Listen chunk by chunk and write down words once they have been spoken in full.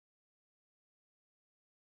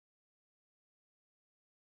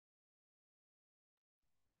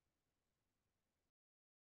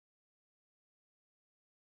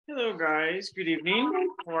Hello guys, good evening.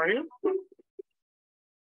 How are you?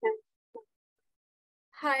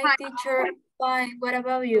 Hi, teacher. Fine. What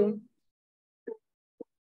about you?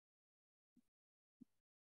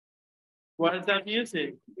 What is that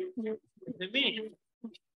music? Is it me?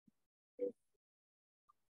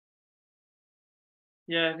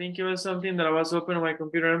 Yeah, I think it was something that I was opening on my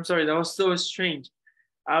computer. I'm sorry, that was so strange.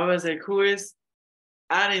 I was like, who is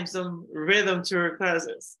adding some rhythm to her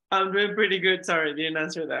classes? I'm doing pretty good. Sorry, didn't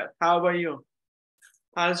answer that. How about you?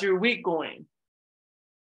 How's your week going?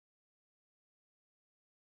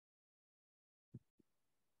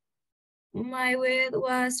 My week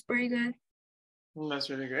was pretty good. That's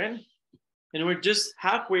really good. And we're just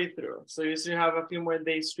halfway through. So you still have a few more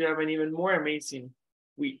days to have an even more amazing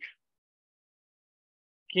week.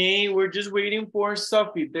 Okay, we're just waiting for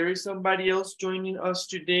Sophie. There is somebody else joining us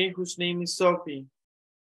today whose name is Sophie.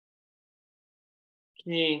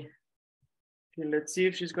 Okay. Okay, let's see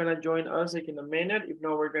if she's gonna join us like in a minute. If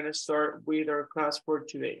not, we're gonna start with our class for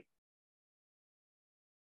today.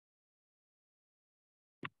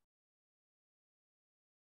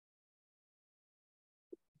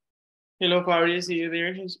 Hello, Fabi, see you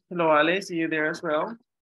there. Hello, Ale, see you there as well.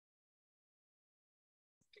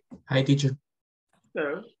 Hi, teacher.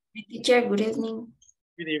 Hello. Hi, teacher. Good evening.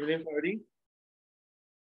 Good evening, Fabi.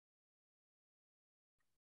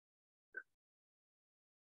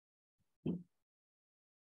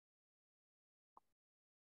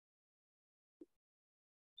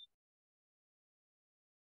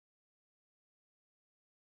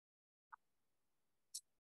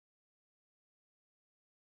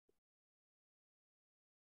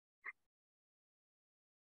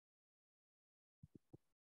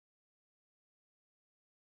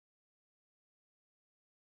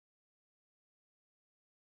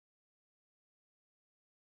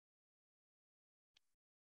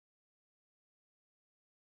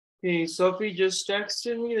 Okay, Sophie just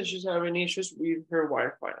texted me that she's having issues with her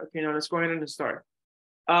Wi-Fi. Okay, now let's go ahead and start.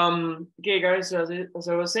 Okay, guys, as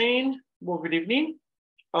I was saying, well, good evening.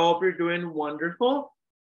 I hope you're doing wonderful.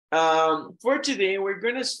 For today, we're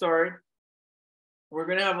gonna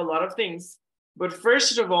have a lot of things. But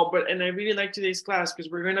first of all, and I really like today's class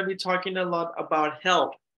because we're gonna be talking a lot about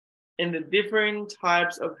health and the different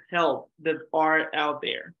types of health that are out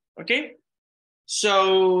there. Okay,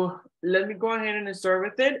 so let me go ahead and start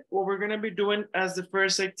with it. What we're gonna be doing as the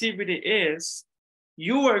first activity is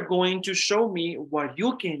you are going to show me what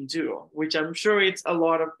you can do, which I'm sure it's a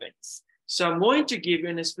lot of things. So I'm going to give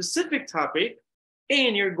you a specific topic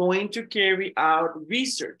and you're going to carry out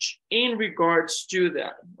research in regards to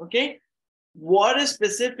that, okay? What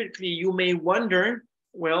specifically you may wonder,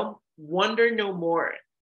 well, wonder no more,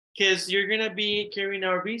 because you're gonna be carrying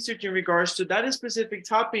out research in regards to that specific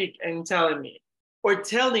topic and telling me, or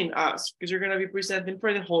telling us, because you're gonna be presenting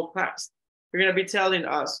for the whole class. You're gonna be telling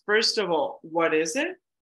us, first of all, what is it?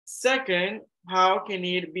 Second, how can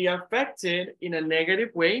it be affected in a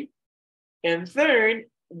negative way? And third,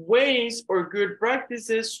 ways or good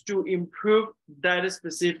practices to improve that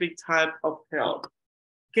specific type of health.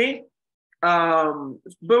 Okay.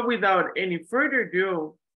 But without any further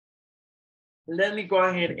ado, let me go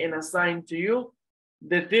ahead and assign to you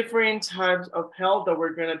the different types of health that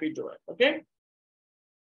we're going to be doing. Okay.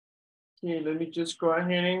 Okay, let me just go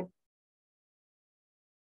ahead and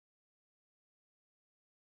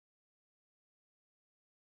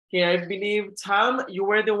okay, I believe, Tom, you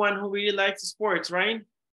were the one who really likes sports, right?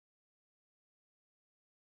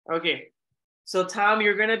 Okay. So, Tom,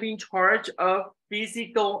 you're going to be in charge of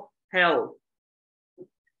physical health.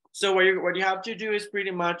 So what you have to do is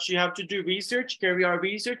pretty much you have to do research, carry out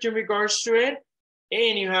research in regards to it.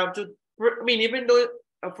 And you have to, I mean, even though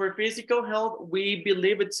for physical health, we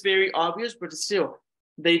believe it's very obvious, but still,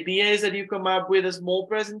 the idea is that you come up with a small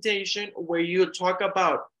presentation where you talk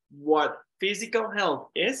about what physical health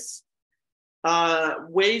is,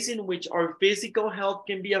 ways in which our physical health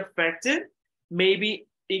can be affected. Maybe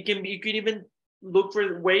it can be, you can even look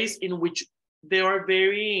for ways in which they are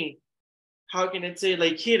very, how can I say,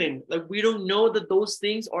 like hidden. Like we don't know that those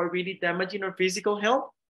things are really damaging our physical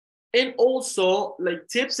health. And also like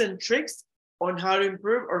tips and tricks on how to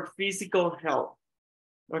improve our physical health.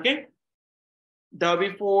 Okay. That'll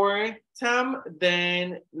be for Tam.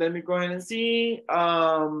 Then let me go ahead and see.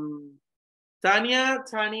 Tanya,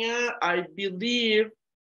 I believe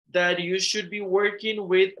that you should be working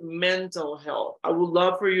with mental health. I would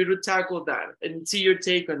love for you to tackle that and see your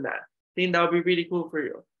take on that. I think that would be really cool for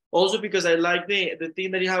you. Also because I like the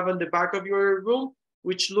thing that you have on the back of your room,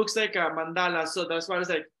 which looks like a mandala. So that's why I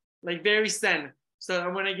was like very zen. So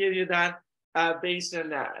I'm gonna give you that based on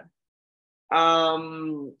that.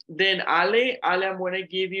 Then Ale, I'm going to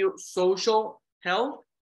give you social health.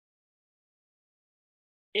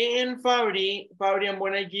 And Fabri, I'm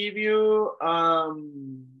going to give you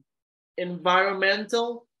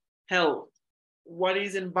environmental health. What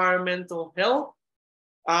is environmental health?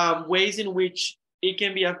 Ways in which it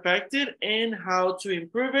can be affected and how to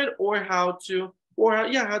improve it, or how to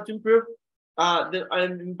improve the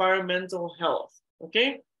environmental health.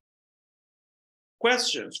 Okay.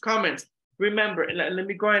 Questions, comments. Remember, let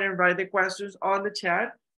me go ahead and write the questions on the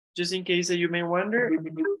chat, just in case that you may wonder.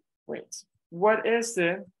 Wait, what is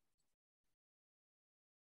it?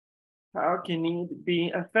 How can it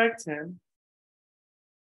be affected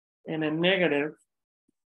in a negative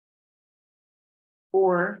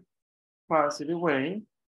or positive way?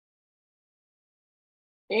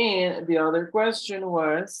 And the other question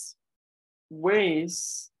was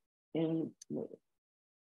ways in.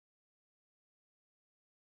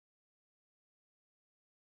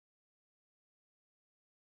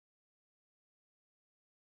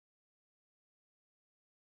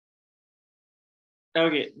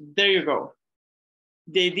 Okay, there you go.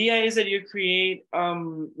 The idea is that you create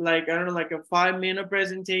like, I don't know, like a 5-minute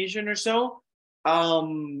presentation or so,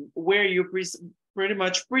 where you pretty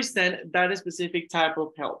much present that specific type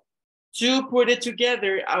of help. To put it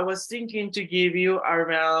together, I was thinking to give you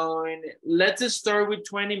around, let's start with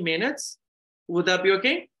 20 minutes. Would that be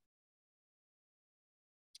okay?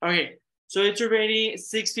 Okay, so it's already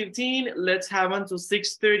 6:15. Let's have until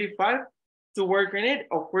 6:35 to work on it.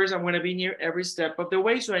 Of course, I'm going to be here every step of the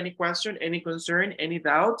way. So any question, any concern, any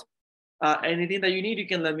doubt, anything that you need, you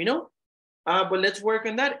can let me know. But let's work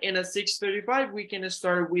on that. And at 6:35, we can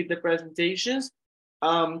start with the presentations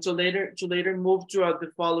to later move to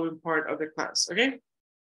the following part of the class. Okay.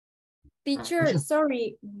 Teacher,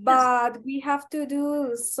 sorry, but we have to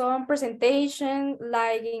do some presentation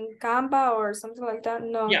like in Canva or something like that.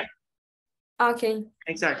 No. Yeah. Okay.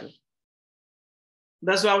 Exactly.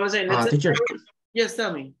 That's what I was saying. Teacher. Yes,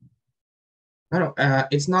 tell me. No,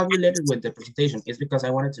 it's not related with the presentation. It's because I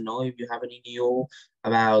wanted to know if you have any new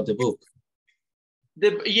about the book.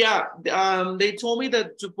 They told me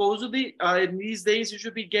that supposedly in these days you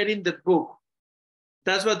should be getting the book.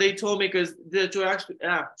 That's what they told me, because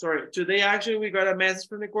today actually we got a message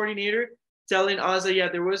from the coordinator telling us that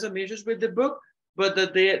there was some issues with the book, but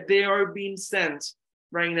that they are being sent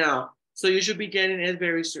right now. So you should be getting it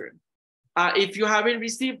very soon. If you haven't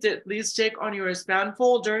received it, please check on your spam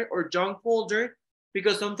folder or junk folder,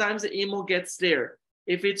 because sometimes the email gets there.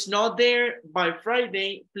 If it's not there by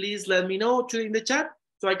Friday, please let me know in the chat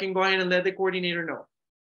so I can go ahead and let the coordinator know.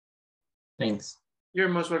 Thanks. You're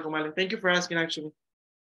most welcome, Ali. Thank you for asking, actually.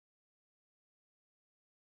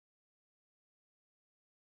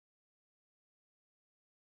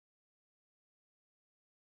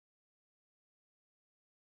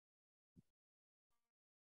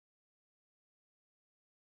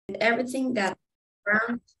 Everything that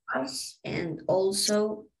surrounds us, and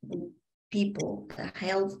also people, the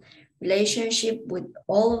health relationship with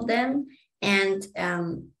all of them, and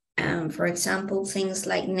for example, things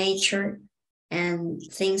like nature and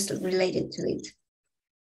things related to it.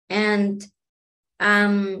 And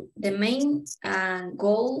the main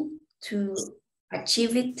goal to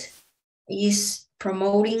achieve it is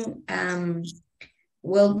promoting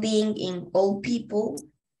well-being in all people,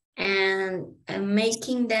 and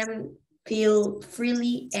making them feel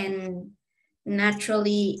freely and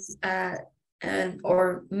naturally,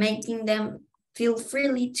 or making them feel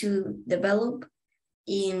freely to develop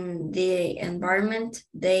in the environment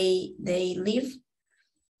they live,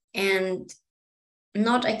 and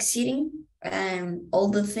not exceeding all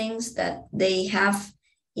the things that they have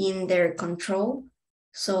in their control.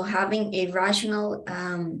 So having a rational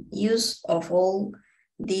use of all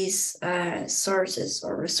these sources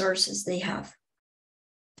or resources they have.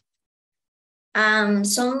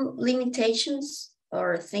 Some limitations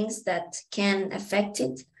or things that can affect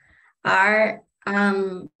it are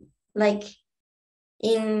like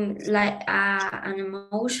in an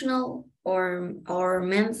emotional or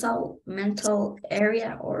mental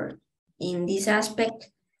area, or in this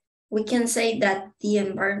aspect, we can say that the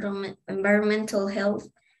environmental health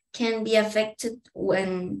can be affected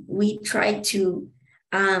when we try to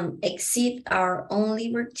exceed our own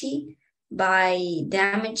liberty by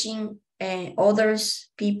damaging others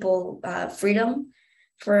people freedom,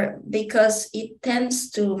 because it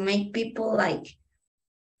tends to make people like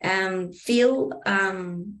feel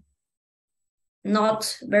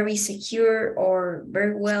not very secure or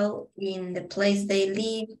very well in the place they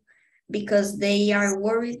live, because they are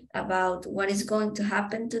worried about what is going to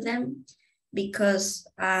happen to them. because,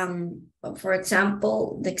 for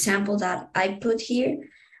example, the example that I put here,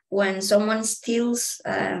 when someone steals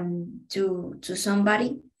to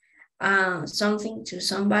somebody, something to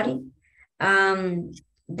somebody,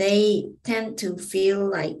 they tend to feel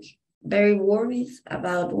like very worried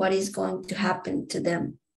about what is going to happen to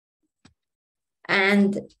them.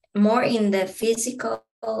 And more in the physical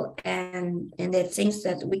and the things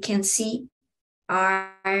that we can see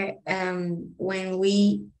are when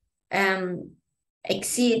we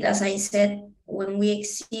exceed, as I said, when we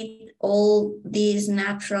exceed all these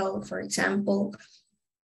natural, for example,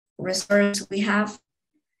 resources we have,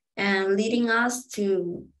 and leading us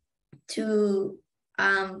to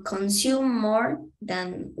consume more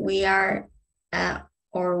than we are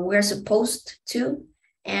or we're supposed to.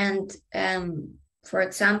 And for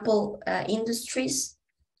example, industries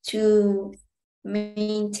to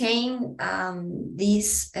maintain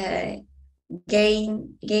this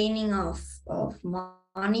gaining of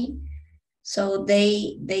money. So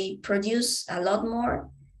they produce a lot more,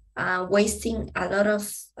 wasting a lot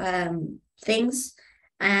of things,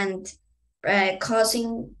 and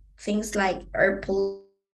causing things like air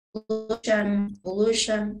pollution,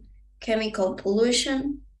 chemical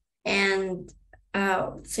pollution, and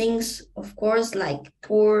things, of course, like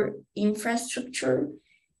poor infrastructure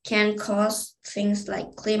can cause things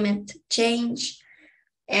like climate change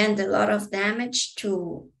and a lot of damage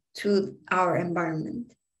to our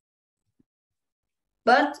environment.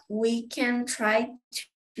 But we can try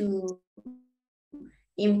to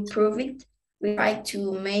improve it. We try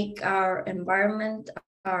to make our environment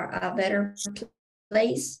a better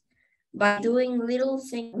place by doing little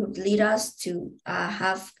things would lead us to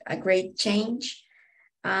have a great change.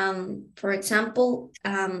 For example,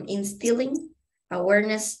 instilling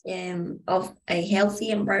awareness of a healthy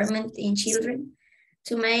environment in children,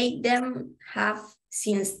 to make them have,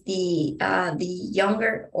 since the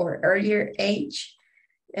younger or earlier age,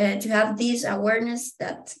 to have this awareness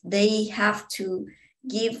that they have to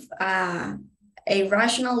give a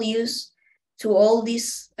rational use to all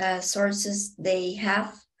these sources they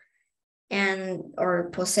have and or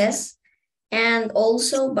possess, and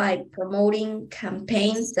also by promoting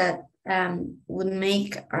campaigns that would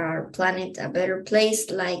make our planet a better place,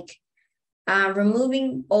 like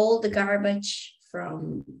removing all the garbage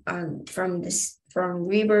from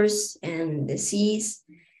rivers and the seas,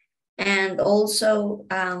 and also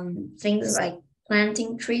things like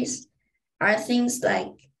planting trees are things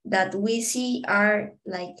like that we see are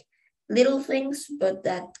like little things, but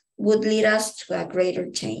that would lead us to a greater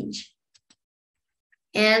change.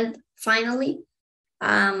 And finally,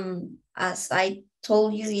 as I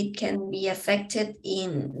told you, it can be affected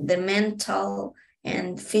in the mental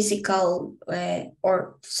and physical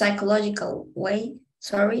or psychological way,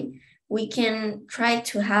 we can try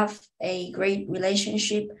to have a great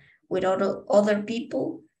relationship with other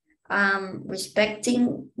people,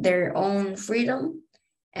 respecting their own freedom,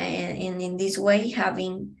 and in this way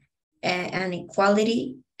having an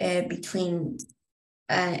equality between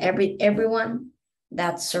everyone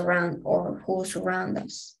that surround or who surround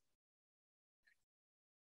us.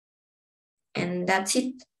 And that's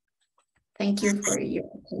it. Thank you for your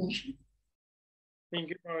attention. Thank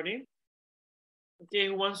you, Marty. Okay,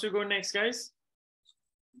 who wants to go next, guys?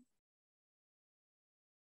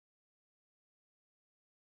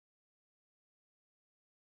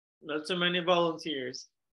 Not so many volunteers.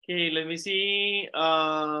 Okay, let me see.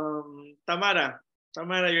 Tamara,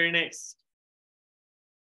 you're next.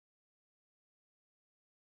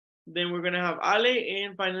 Then we're gonna have Ale,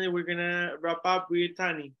 and finally we're gonna wrap up with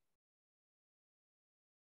Tani.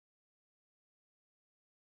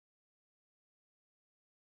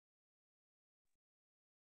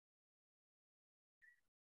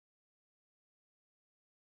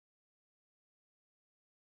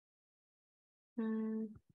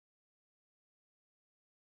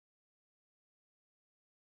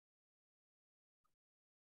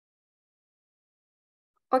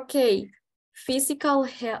 Okay, physical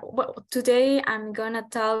health. Well, today I'm gonna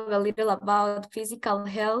talk a little about physical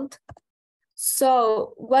health.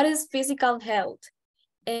 So, what is physical health?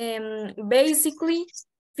 Basically,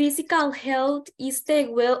 physical health is the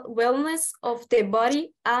wellness of the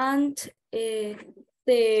body and the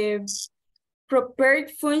proper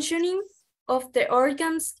functioning of the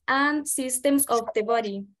organs and systems of the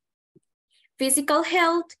body. Physical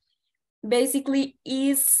health basically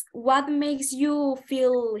is what makes you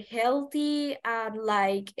feel healthy and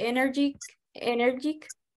like energetic.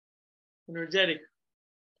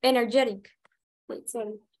 Wait,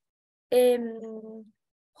 sorry.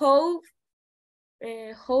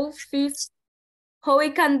 How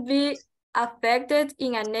it can be affected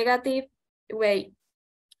in a negative wait.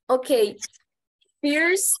 Okay,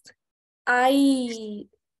 first, I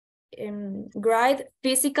grade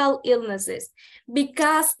physical illnesses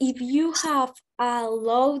because if you have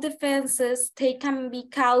low defenses, they can be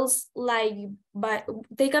caused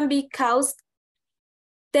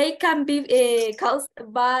caused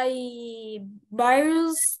by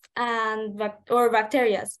virus and or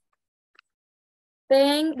bacteria.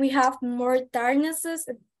 Then we have more tiredness,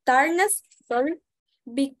 sorry,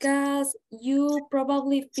 because you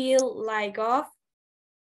probably feel like off,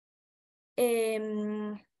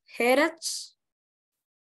 headaches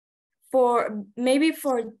for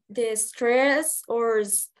the stress or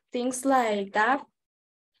things like that,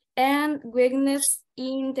 and weakness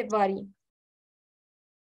in the body.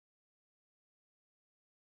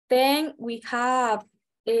 Then we have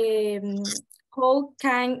how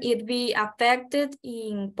can it be affected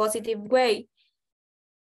in positive way?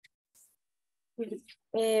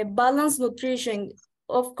 Balanced nutrition.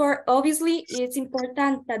 Of course, obviously, it's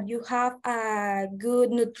important that you have a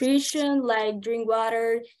good nutrition, like drink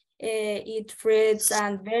water, eat fruits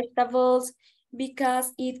and vegetables,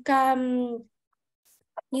 because it can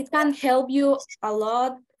help you a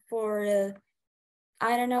lot for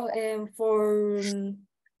I don't know, for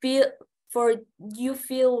you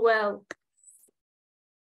feel well.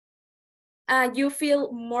 You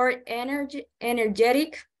feel more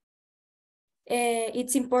energetic.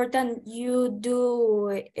 It's important you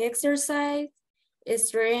do exercise,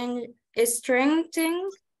 strengthen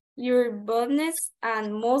your bones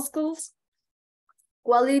and muscles.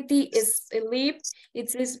 Quality is sleep.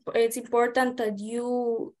 It's important that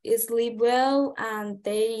you sleep well and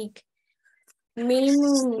take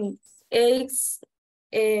minimum 8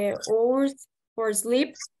 hours for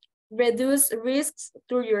sleep. Reduce risks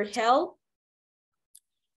to your health.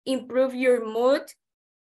 Improve your mood.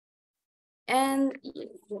 And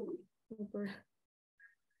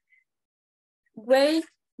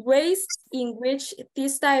ways in which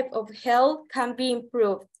this type of health can be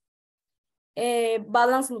improved.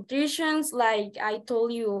 Balanced nutrition, like I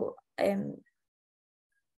told you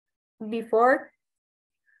before.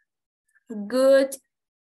 Good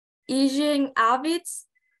eating habits.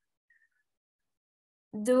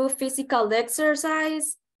 Do physical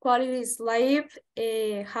exercise, quality sleep,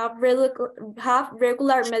 have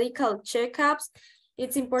regular medical checkups.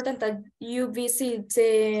 It's important that you visit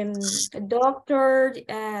a doctor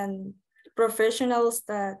and professionals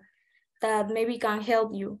that maybe can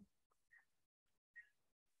help you.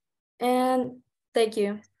 And thank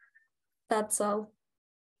you. That's all.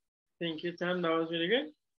 Thank you, Tam. That was really good.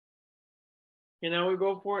 And now we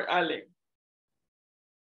go for Ale.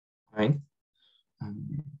 Right.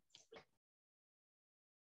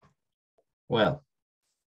 Well,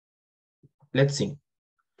 let's see.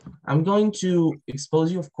 I'm going to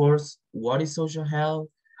expose you, of course, what is social health,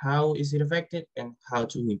 how is it affected, and how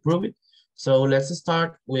to improve it. So let's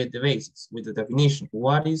start with the basics, with the definition.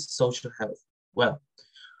 What is social health? Well,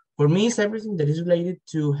 for me, it's everything that is related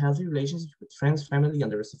to healthy relationships with friends, family,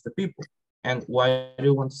 and the rest of the people. And why do I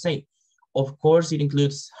want to say? Of course, it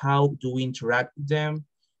includes how do we interact with them,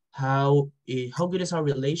 how good is our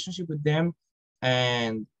relationship with them,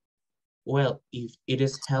 and, well, if it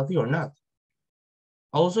is healthy or not.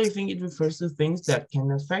 Also, I think it refers to things that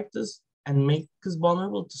can affect us and make us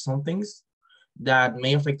vulnerable to some things that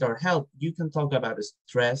may affect our health. You can talk about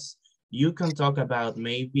stress. You can talk about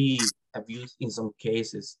maybe abuse in some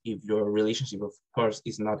cases if your relationship, of course,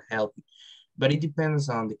 is not healthy. But it depends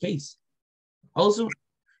on the case. Also,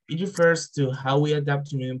 it refers to how we adapt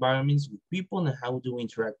to new environments with people and how do we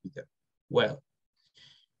interact with them. Well,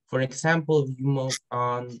 for example, if you move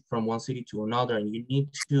on from one city to another and you need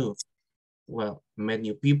to, well, meet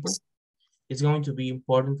new people, it's going to be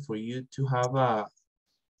important for you to have a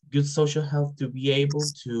good social health to be able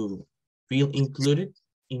to feel included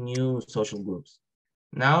in new social groups.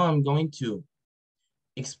 Now I'm going to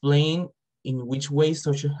explain in which way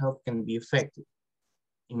social health can be affected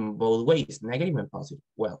in both ways, negative and positive.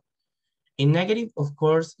 Well, in negative, of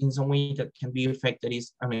course, in some way that can be affected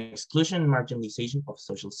is an exclusion and marginalization of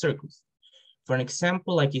social circles. For an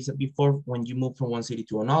example, like I said before, when you move from one city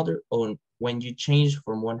to another, or when you change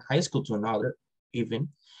from one high school to another, even,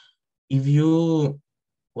 if you,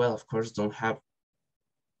 well, of course, don't have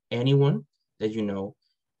anyone that you know,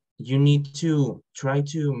 you need to try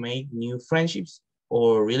to make new friendships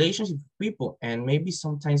or relationships with people. And maybe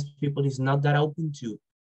sometimes people is not that open to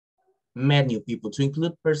meet new people, to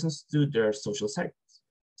include persons to their social circles.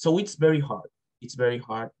 So it's very hard. It's very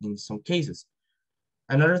hard in some cases.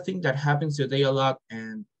 Another thing that happens today a lot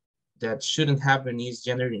and that shouldn't happen is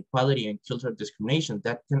gender inequality and cultural discrimination.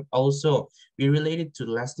 That can also be related to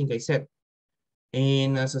the last thing I said.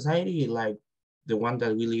 In a society like the one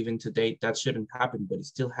that we live in today, that shouldn't happen, but it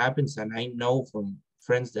still happens. And I know from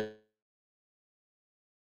friends that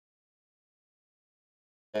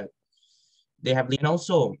they have, and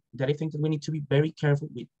also that I think that we need to be very careful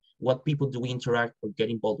with what people do we interact or get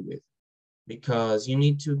involved with, because you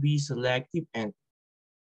need to be selective, and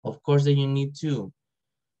of course that you need to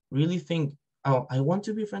really think, oh, I want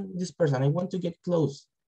to be friends with this person, I want to get close.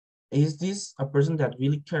 Is this a person that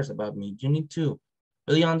really cares about me? You need to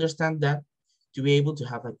really understand that to be able to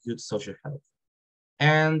have a good social health.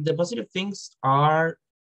 And the positive things are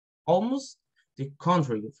almost the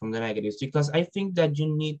contrary from the negatives, because I think that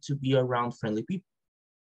you need to be around friendly people.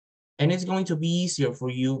 And it's going to be easier for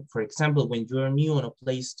you, for example, when you're new in a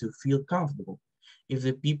place, to feel comfortable. If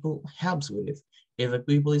the people helps with it, if the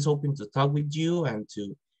people is open to talk with you and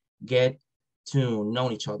to get to know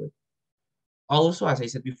each other. Also, as I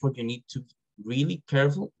said before, you need to be really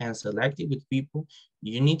careful and selective with people.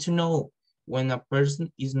 You need to know when a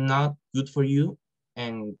person is not good for you,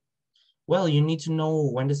 and well, you need to know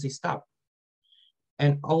when to say stop.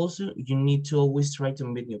 And also, you need to always try to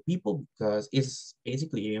meet new people, because it's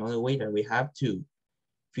basically the only way that we have to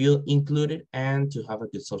feel included and to have a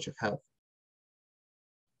good social health.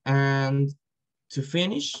 And to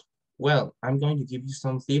finish, well, I'm going to give you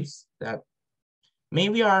some tips that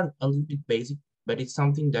maybe are a little bit basic, but it's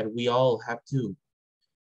something that we all have to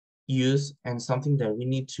use and something that we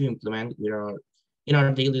need to implement with in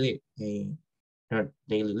our daily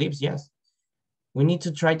lives. Yes, we need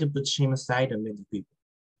to try to put shame aside and meet the people.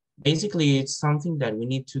 Basically, it's something that we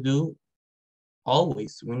need to do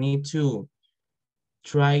always. We need to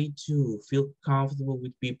try to feel comfortable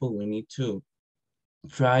with people. We need to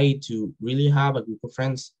try to really have a group of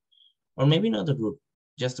friends, or maybe not a group,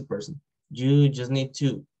 just a person. You just need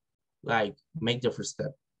to like make the first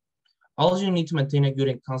step. Also, you need to maintain a good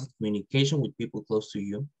and constant communication with people close to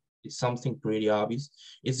you. It's something pretty obvious.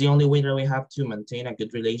 It's the only way that we have to maintain a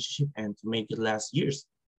good relationship and to make it last years.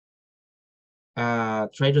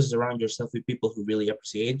 Try to surround yourself with people who really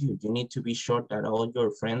appreciate you. You need to be sure that all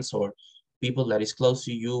your friends or people that is close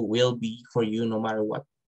to you will be for you no matter what.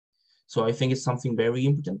 So I think it's something very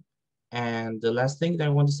important. And the last thing that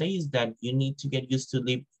I want to say is that you need to get used to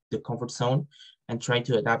leave the comfort zone and try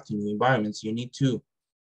to adapt to new environments. You need to,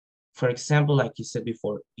 for example, like you said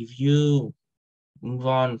before, if you move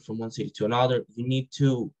on from one city to another, you need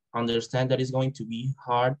to understand that it's going to be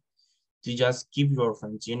hard to just keep your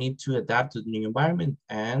friends. You need to adapt to the new environment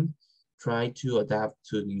and try to adapt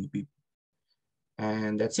to the new people.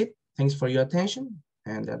 And that's it. Thanks for your attention.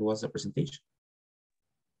 And that was the presentation.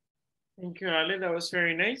 Thank you, Ale. That was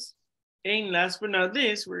very nice. And last but not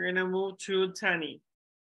least, we're going to move to Tani.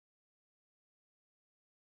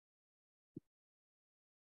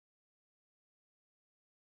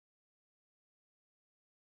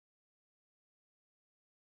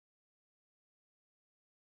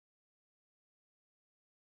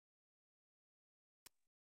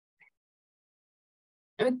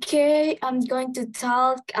 Okay, I'm going to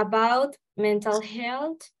talk about mental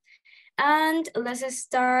health, and let's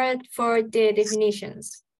start for the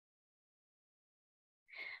definitions.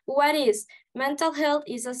 What is mental health?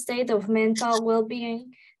 Is a state of mental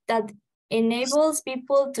well-being that enables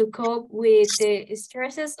people to cope with the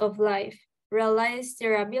stresses of life, realize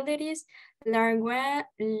their abilities, learn well,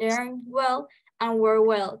 and work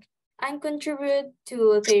well, and contribute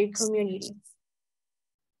to their community.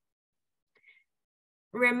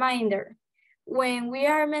 Reminder, when we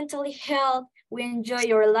are mentally healthy, we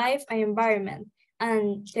enjoy our life and environment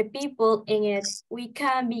and the people in it. We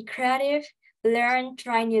can be creative, learn,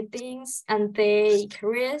 try new things, and take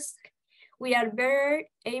risks. We are better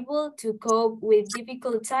able to cope with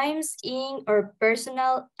difficult times in our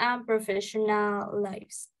personal and professional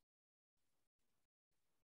lives.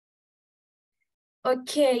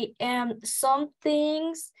 Okay, some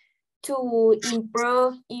things to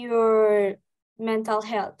improve your mental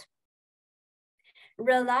health.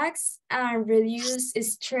 Relax and reduce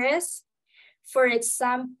stress. For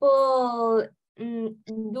example,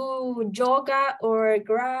 do yoga or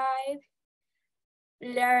grind,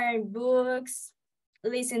 learn books,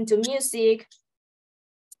 listen to music.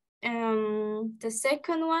 The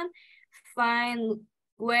second one, find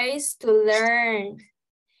ways to learn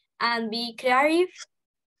and be creative.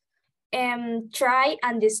 Try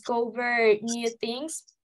and discover new things.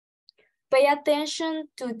 Pay attention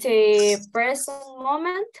to the present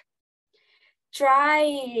moment.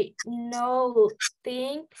 Try no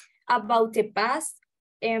think about the past.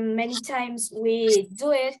 And many times we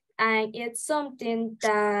do it and it's something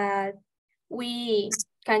that we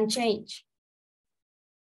can change.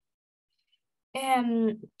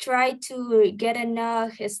 try to get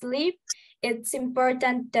enough sleep. It's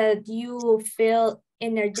important that you feel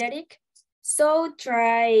energetic. So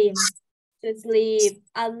try to sleep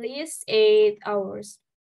at least 8 hours.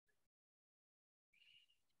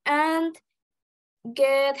 And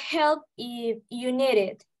get help if you need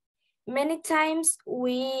it. Many times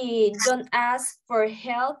we don't ask for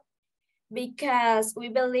help because we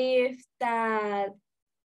believe that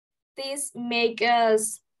this makes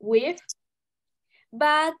us weak.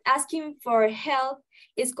 But asking for help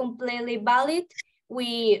is completely valid.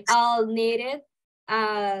 We all need it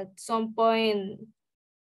at some point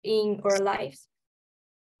in our lives.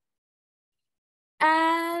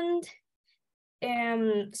 And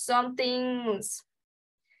some things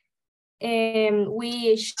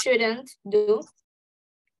we shouldn't do.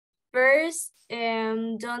 First,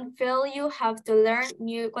 don't feel you have to learn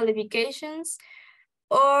new qualifications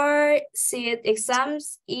or sit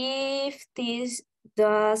exams if this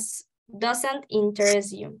doesn't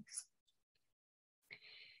interest you.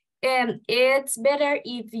 It's better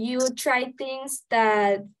if you try things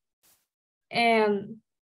that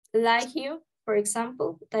like you, for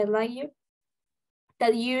example, that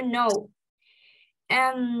you know.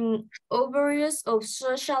 Overuse of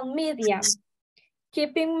social media.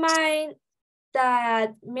 Keep in mind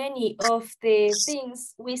that many of the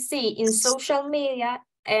things we see in social media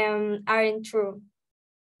aren't true.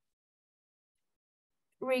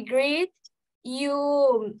 Regret,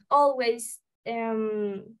 you always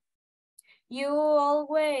learn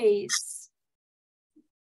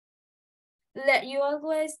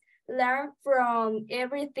from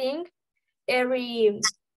everything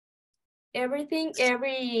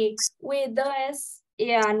with us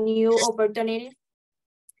a new opportunity.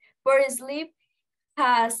 For sleep,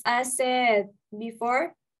 as I said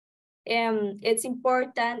before, it's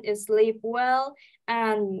important to sleep well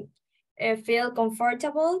and feel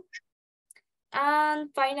comfortable.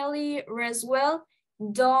 And finally, rest well.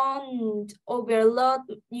 Don't overload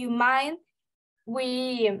your mind.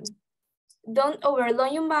 Don't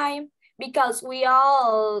overload your mind because we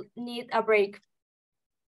all need a break.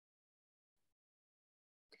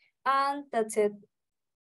 And that's it.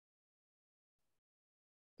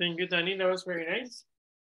 Thank you, Tani. That was very nice.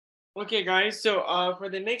 Okay, guys. So for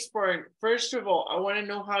the next part, first of all, I want to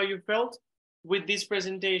know how you felt with this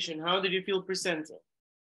presentation. How did you feel presented?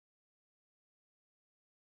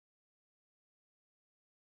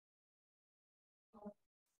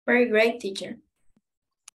 Very great, teacher.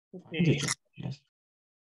 Okay. Yes.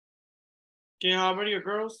 Okay, how about you,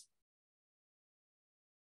 girls?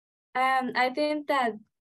 I think that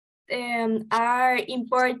are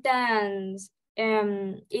important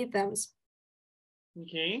items.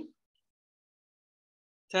 Okay.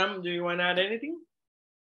 Tam, do you want to add anything?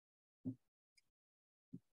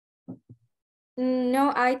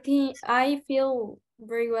 No, I think I feel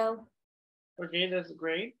very well. Okay, that's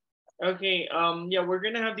great. Okay, yeah, we're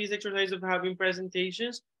gonna have these exercises of having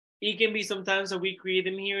presentations. It can be sometimes that we create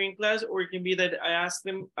them here in class, or it can be that I ask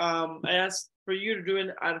for you to do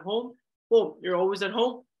it at home. Well, you're always at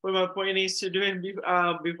home, but my point is to do it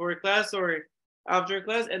before class or after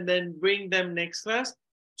class, and then bring them next class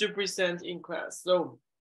to present in class. So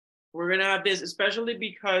we're gonna have this, especially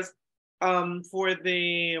because for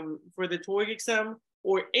the TOEIC exam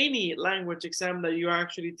or any language exam that you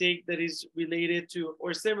actually take that is related to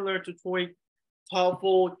or similar to TOEIC,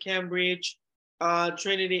 TOEFL, Cambridge,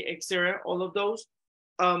 Trinity, etc., all of those,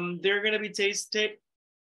 they're gonna be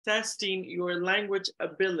testing your language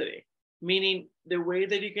ability, meaning the way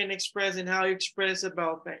that you can express and how you express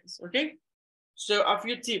about things. Okay, so a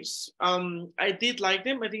few tips. I did like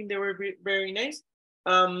them. I think they were very nice.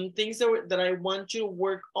 Things that I want you to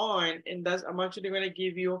work on, and that's I'm actually going to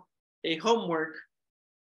give you a homework.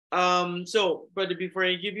 But before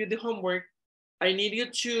I give you the homework, I need you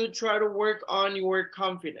to try to work on your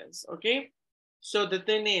confidence. Okay, so the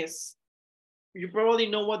thing is, you probably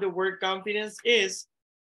know what the word confidence is,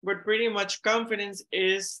 but pretty much confidence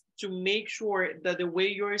is to make sure that the way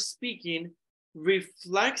you're speaking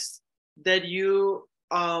reflects that you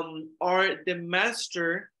are the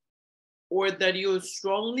master, or that you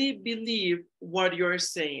strongly believe what you're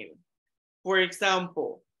saying. For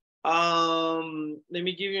example, let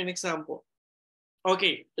me give you an example.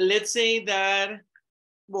 Okay, let's say that,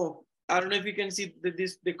 well, I don't know if you can see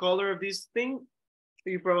the color of this thing.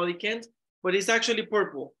 You probably can't, but it's actually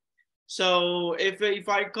purple. So if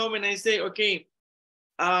I come and I say, okay,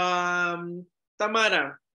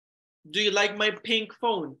 Tamara, do you like my pink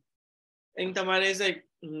phone? And Tamara is like,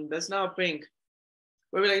 that's not pink.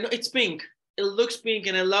 But we're like, no, it's pink. It looks pink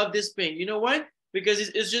and I love this pink. You know what? Because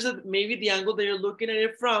it's just that maybe the angle that you're looking at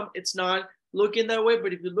it from, it's not looking that way,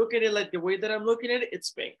 but if you look at it like the way that I'm looking at it,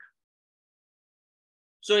 it's pink.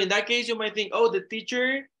 So in that case, you might think, oh, the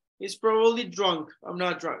teacher is probably drunk. I'm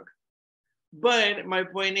not drunk. But my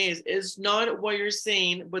point is, it's not what you're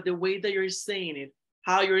saying, but the way that you're saying it,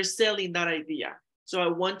 how you're selling that idea. So I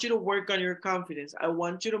want you to work on your confidence. I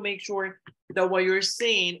want you to make sure that what you're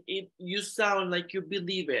saying, you sound like you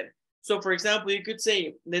believe it. So for example, you could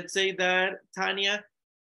say, let's say that Tanya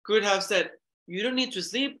could have said, you don't need to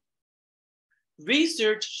sleep.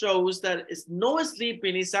 Research shows that no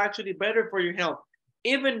sleeping is actually better for your health,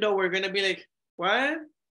 even though we're going to be like, what?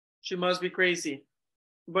 She must be crazy.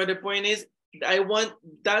 But the point is, I want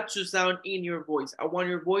that to sound in your voice. I want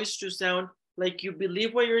your voice to sound like you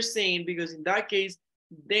believe what you're saying, because in that case,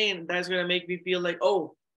 then that's going to make me feel like,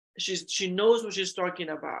 oh, she knows what she's talking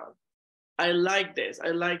about. I like this. I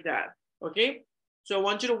like that. Okay? So I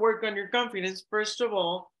want you to work on your confidence, first of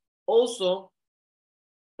all. Also,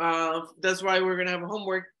 that's why we're going to have a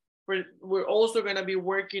homework. We're also going to be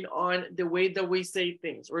working on the way that we say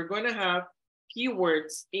things. We're going to have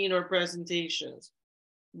keywords in our presentations.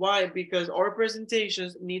 Why? Because our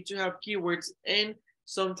presentations need to have keywords and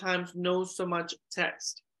sometimes no so much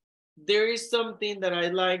text. There is something that I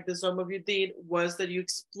like that some of you did, was that you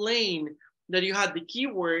explained that you had the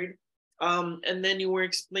keyword and then you were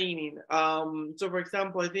explaining. So for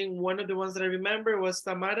example, I think one of the ones that I remember was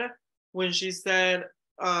Tamara, when she said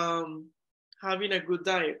having a good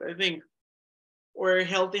diet, I think, or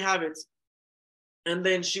healthy habits. And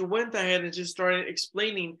then she went ahead and she started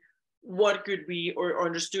explaining what could be or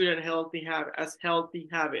understood as healthy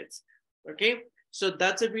habits. Okay, so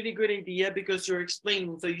that's a really good idea, because you're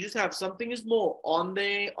explaining. So you just have something small on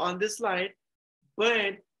the slide,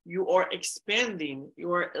 but you are expanding,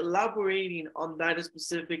 you are elaborating on that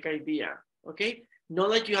specific idea. Okay, not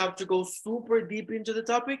like you have to go super deep into the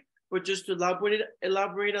topic, but just to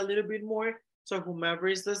elaborate a little bit more. So whomever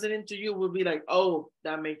is listening to you will be like, oh,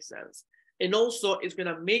 that makes sense. And also it's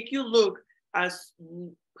gonna make you look as,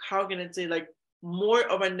 how can I say, like more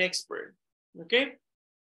of an expert. Okay.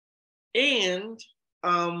 And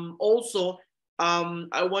also,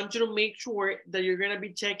 I want you to make sure that you're gonna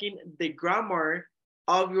be checking the grammar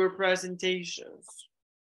of your presentations.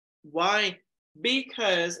 Why?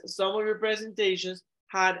 Because some of your presentations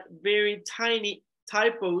had very tiny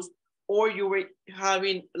typos, or you were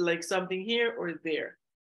having like something here or there.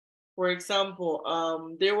 For example,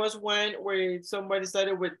 there was one where somebody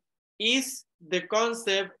started with, is the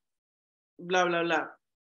concept blah, blah, blah.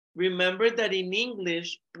 Remember that in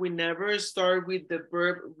English, we never start with the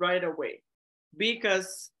verb right away,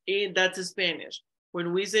 because that's Spanish.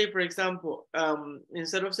 When we say, for example,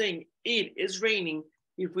 instead of saying it is raining,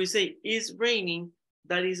 if we say is raining,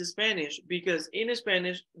 that is Spanish, because in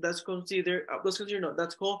Spanish, that's called sujeto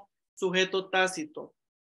tácito.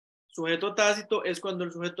 Sujeto tácito es cuando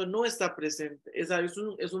el sujeto no está presente. Es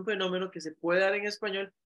un fenómeno que se puede dar en español,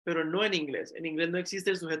 pero no en inglés. En inglés no existe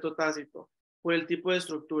el sujeto tácito por el tipo de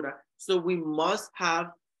estructura. So we must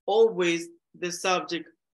have always the subject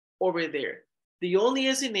over there. The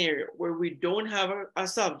only scenario where we don't have a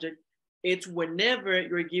subject, it's whenever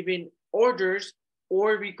you're giving orders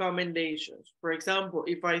or recommendations. For example,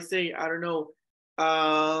 if I say, I don't know,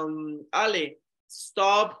 Ale,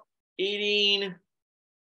 stop eating,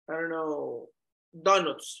 I don't know,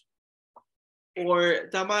 donuts. Or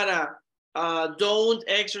Tamara, don't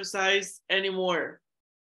exercise anymore.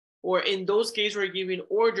 Or in those cases, we're giving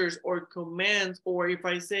orders or commands. Or if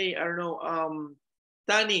I say, I don't know,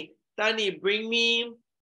 Tani, bring me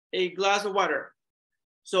a glass of water.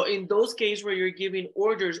 So in those cases where you're giving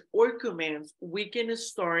orders or commands, we can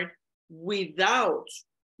start without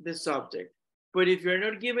the subject. But if you're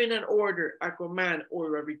not giving an order, a command,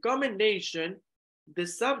 or a recommendation, the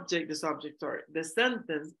sentence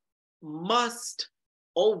must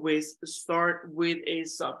always start with a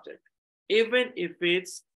subject, even if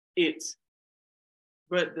it's it.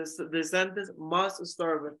 But the sentence must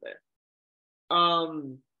start with it.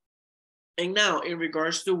 And now in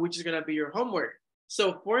regards to which is gonna be your homework.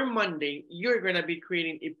 So for Monday, you're gonna be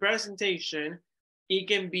creating a presentation. It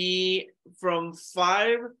can be from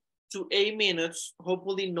 5 to 8 minutes,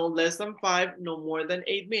 hopefully no less than 5, no more than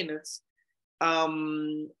 8 minutes,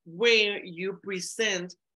 where you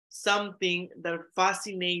present something that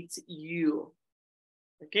fascinates you.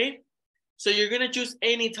 Okay? So you're gonna choose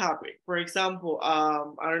any topic. For example, I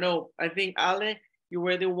don't know, I think Ale, you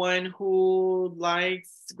were the one who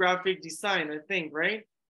likes graphic design, I think, right?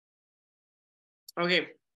 Okay,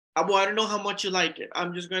 well, I don't know how much you like it.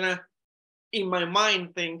 I'm just gonna, in my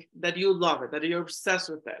mind, think that you love it, that you're obsessed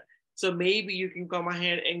with it. So maybe you can come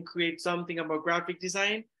ahead and create something about graphic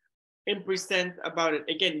design. and present about it.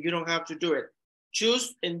 Again, you don't have to do it.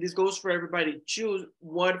 Choose, and this goes for everybody, choose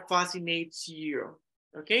what fascinates you,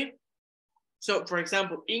 okay? So for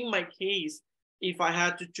example, in my case, if I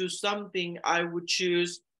had to choose something, I would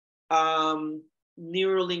choose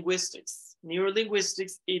neurolinguistics.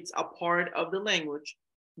 Neurolinguistics, it's a part of the language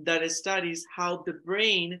that studies how the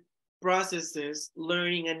brain processes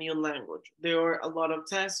learning a new language. There are a lot of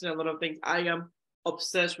tests and a lot of things. I am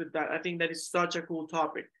obsessed with that. I think that is such a cool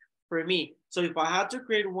topic for me. So if I had to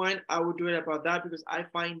create one, I would do it about that because I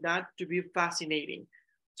find that to be fascinating.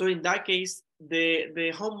 So in that case,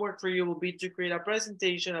 the homework for you will be to create a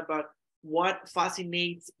presentation about what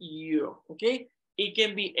fascinates you, okay? It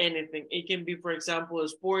can be anything. It can be, for example,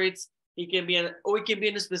 sports. It can be, or it can be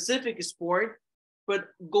in a specific sport, but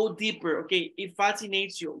go deeper, okay? It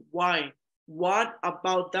fascinates you. Why? What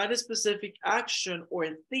about that specific action or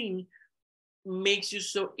thing makes you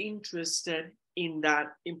so interested in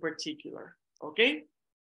that in particular, okay?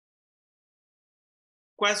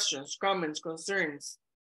 Questions, comments, concerns?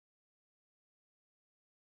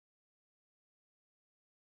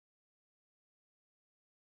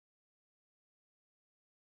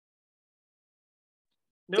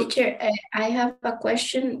 Nope. Teacher, I have a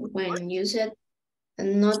question when you said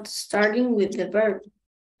not starting with the verb.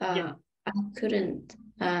 Yeah. I couldn't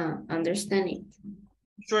understand it.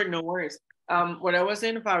 Sure, no worries. What I was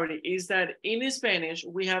saying, Fabri, is that in Spanish,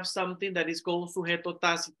 we have something that is called sujeto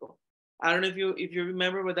tácito. I don't know if you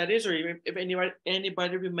remember what that is, or even if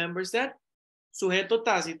anybody remembers that. Sujeto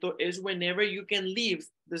tácito is whenever you can leave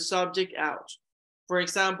the subject out. For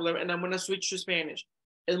example, and I'm going to switch to Spanish.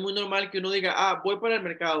 Es muy normal que uno diga, voy para el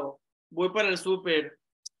mercado, voy para el súper,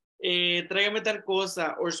 tráigame tal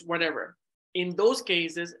cosa, or whatever. In those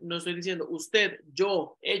cases, no estoy diciendo usted,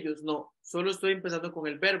 yo, ellos, no. Solo estoy empezando con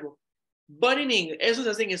el verbo. But in English, eso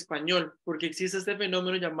se hace en español, porque existe este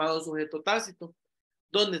fenómeno llamado sujeto tácito,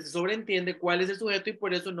 donde se sobreentiende cuál es el sujeto y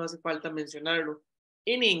por eso no hace falta mencionarlo.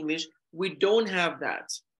 In English, we don't have that.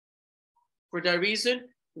 For that reason,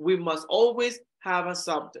 we must always have a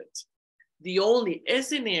subject. The only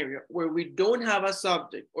scenario where we don't have a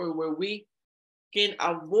subject or where we can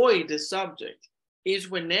avoid the subject is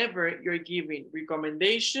whenever you're giving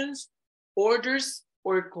recommendations, orders,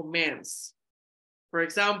 or commands. For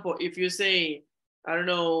example, if you say, I don't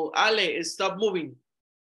know, Ale, stop moving.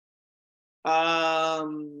 I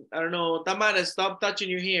don't know, Tamara, stop touching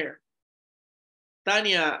your hair.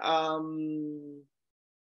 Tanya, I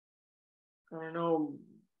don't know,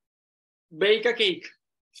 bake a cake.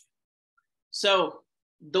 So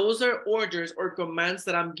those are orders or commands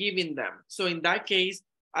that I'm giving them. So in that case,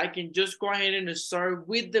 I can just go ahead and start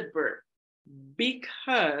with the verb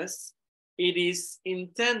because it is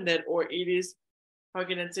intended, or it is, how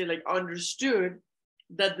can I say, like understood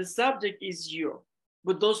that the subject is you.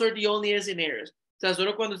 But those are the only scenarios. O sea,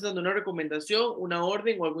 solo cuando estás dando una recomendación, una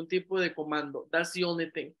orden o algún tipo de comando. That's the only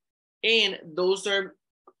thing. And those are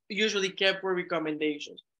usually kept for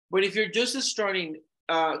recommendations. But if you're just starting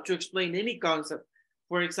to explain any concept,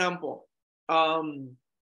 for example,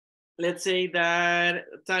 let's say that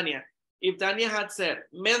Tanya, if Tanya had said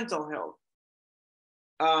mental health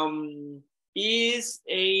is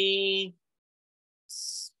a,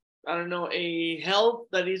 I don't know, a health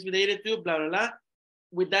that is related to blah, blah, blah,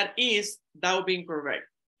 with that is, that would be incorrect.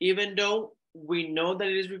 Even though we know that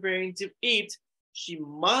it is referring to it, she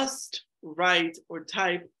must write or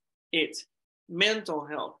type it. Mental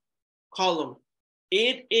health, column.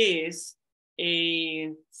 It is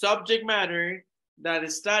a subject matter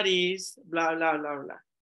that studies blah, blah, blah, blah.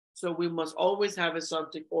 So we must always have a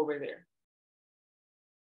subject over there.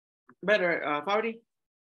 Better, Faudy?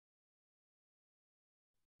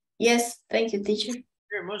 Yes, thank you, teacher.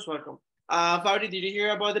 You're most welcome. Faudy, did you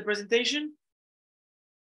hear about the presentation?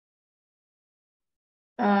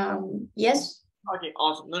 Yes. Okay,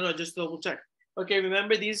 awesome. No, just double check. Okay,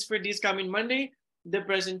 remember this for this coming Monday. The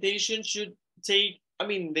presentation should take,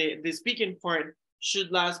 the speaking part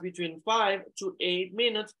should last between 5 to 8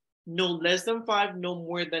 minutes, no less than 5, no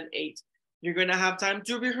more than 8. You're gonna have time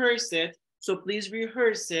to rehearse it, so please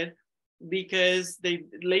rehearse it because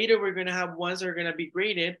later we're gonna have ones that are gonna be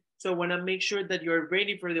graded. So I wanna make sure that you're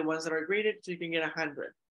ready for the ones that are graded so you can get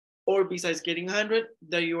 100. Or besides getting 100,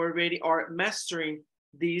 that you already are mastering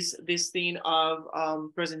this thing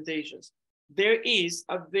of presentations. There is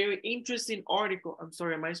a very interesting article. I'm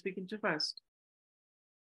sorry, am I speaking too fast?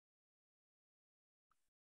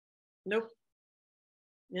 Nope.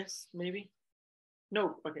 Yes, maybe.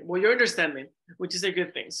 No, okay. Well, you understand me, which is a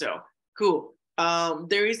good thing. So cool.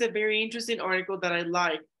 There is a very interesting article that I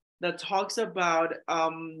like that talks about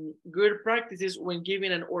good practices when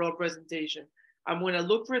giving an oral presentation. I'm going to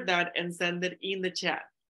look for that and send it in the chat.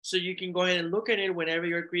 So you can go ahead and look at it whenever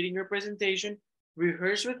you're creating your presentation,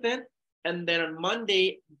 rehearse with it, and then on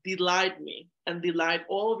Monday, delight me and delight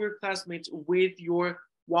all of your classmates with your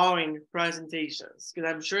wowing presentations, because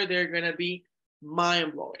I'm sure they're going to be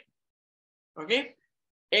mind-blowing. Okay?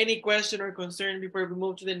 Any question or concern before we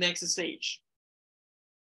move to the next stage?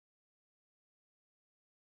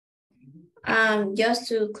 Just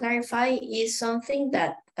to clarify, is something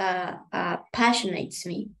that passionates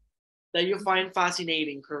me. That you find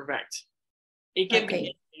fascinating, correct? It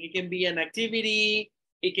can be an activity,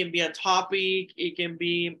 it can be a topic, it can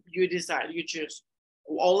be, you decide, you choose.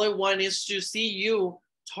 All I want is to see you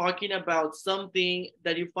talking about something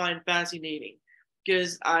that you find fascinating,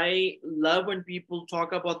 because I love when people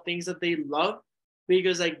talk about things that they love,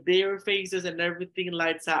 because like their faces and everything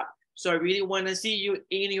lights up. So I really want to see you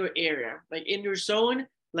in your area, like in your zone,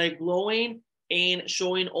 like glowing and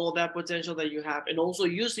showing all that potential that you have, and also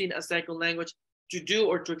using a second language to do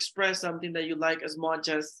or to express something that you like as much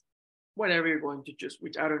as whatever you're going to choose,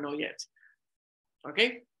 which I don't know yet.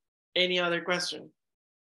 Okay? Any other question?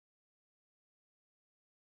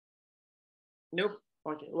 Nope.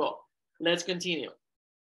 Okay, well, let's continue.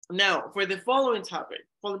 Now, for the following topic,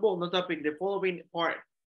 the following part.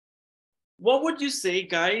 What would you say,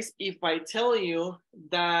 guys, if I tell you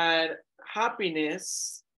that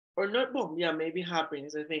happiness, or not, well, yeah, maybe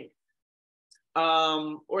happiness, I think,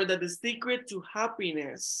 or that the secret to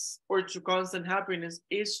happiness or to constant happiness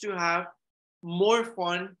is to have more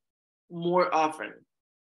fun more often?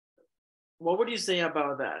 What would you say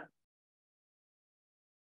about that?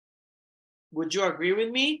 Would you agree with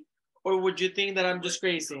me, or would you think that I'm just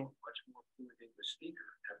crazy?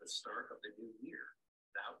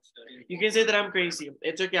 You can say that I'm crazy.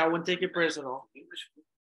 It's okay. I won't take it personal.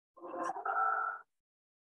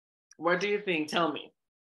 What do you think? Tell me.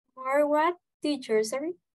 Or what, teacher,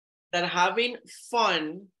 sorry? That having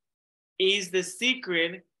fun is the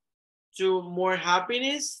secret to more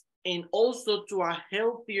happiness and also to a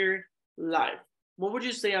healthier life. What would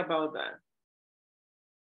you say about that?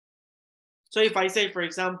 So if I say, for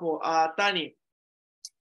example, Tani,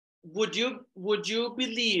 would you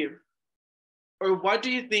believe, or what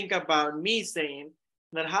do you think about me saying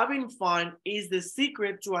that having fun is the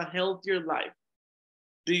secret to a healthier life?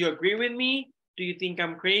 Do you agree with me? Do you think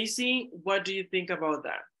I'm crazy? What do you think about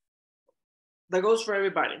that? That goes for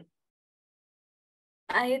everybody.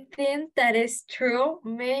 I think that is true,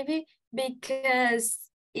 maybe because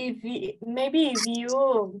if you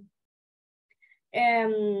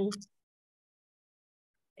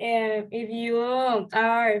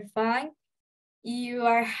are fine, you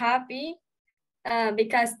are happy,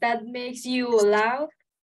 because that makes you laugh.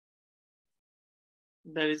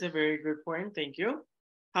 That is a very good point. Thank you.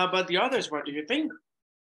 How about the others? What do you think?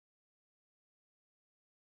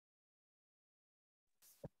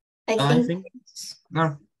 I think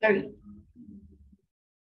no. Sorry.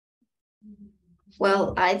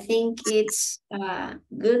 Well, I think it's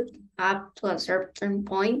good up to a certain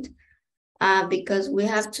point, because we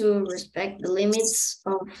have to respect the limits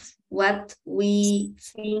of what we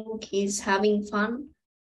think is having fun.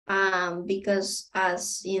 Because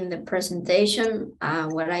as in the presentation,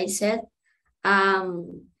 what I said,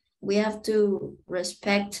 we have to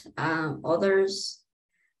respect other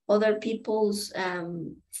people's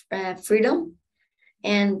freedom,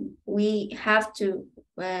 and we have to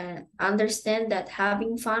understand that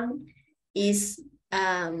having fun is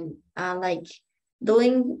like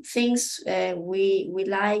doing things we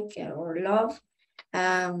like or love,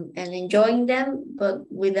 and enjoying them, but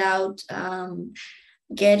without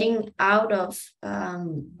getting out of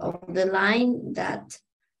the line that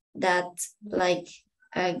like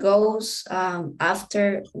goes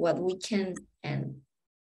after what we can and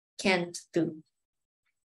can't do.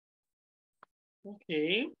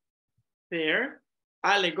 Okay, there.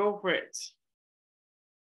 Ale, go for it.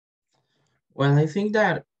 Well, I think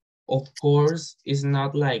that, of course, it's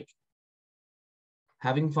not like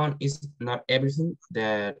having fun is not everything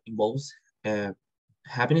that involves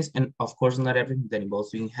happiness, and of course not everything that involves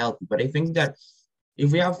being healthy. But I think that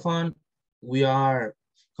if we have fun, we are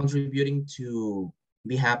contributing to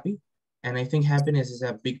be happy. And I think happiness is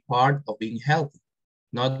a big part of being healthy.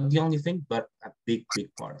 Not the only thing, but a big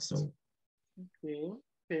part. So okay,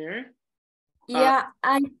 fair. Yeah,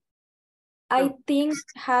 I think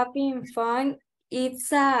having fun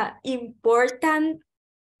it's a important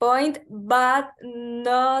point, but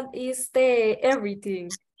not is the everything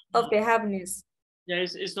of the happiness. Yeah,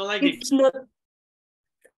 it's not like It's not.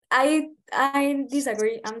 I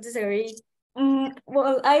disagree. I'm disagree.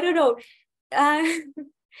 Well, I don't know. I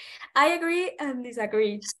agree and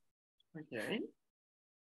disagree. Okay.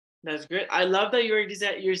 That's good. I love that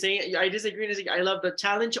you're saying I disagree. I love the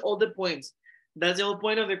challenge all the points. That's the whole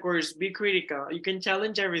point of the course. Be critical. You can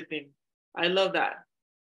challenge everything. I love that.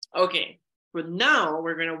 Okay, but now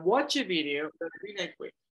we're gonna watch a video. That's really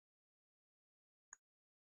quick.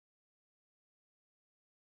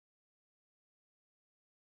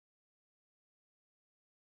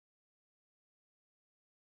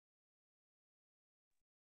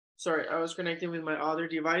 Sorry, I was connecting with my other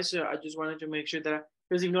device, so I just wanted to make sure that,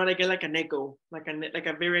 because if not, I get like an echo, like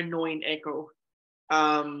a very annoying echo.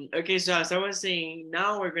 Okay, so as I was saying,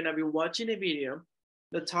 now we're gonna be watching a video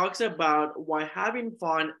that talks about why having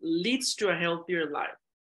fun leads to a healthier life.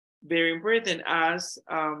 Very important, as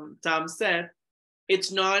Tom said,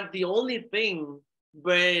 it's not the only thing,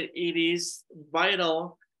 but it is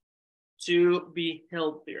vital to be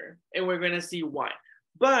healthier, and we're gonna see why.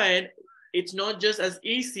 But it's not just as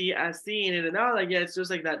easy as seeing it and now, like, yeah, it's just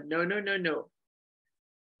like that. No, no, no, no.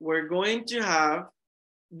 We're going to have,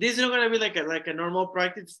 this is not gonna be like a normal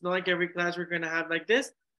practice. It's not like every class we're gonna have like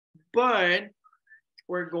this, but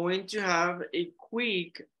we're going to have a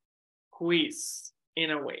quick quiz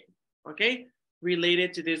in a way, okay,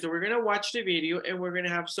 related to this. So we're gonna watch the video and we're gonna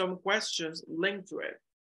have some questions linked to it.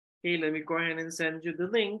 Okay, let me go ahead and send you the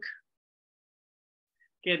link.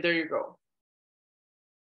 Okay, there you go.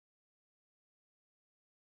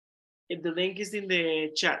 If the link is in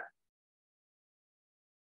the chat.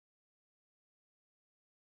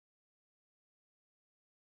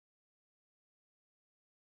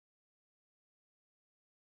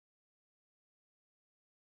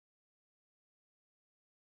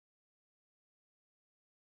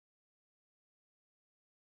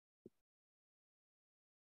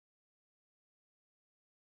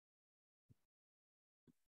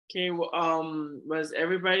 Okay, was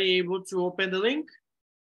everybody able to open the link?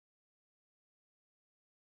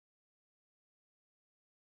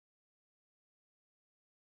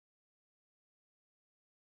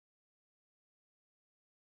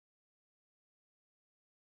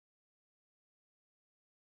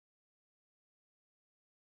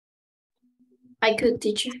 I could,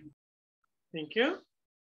 teacher. Thank you.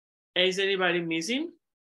 Is anybody missing?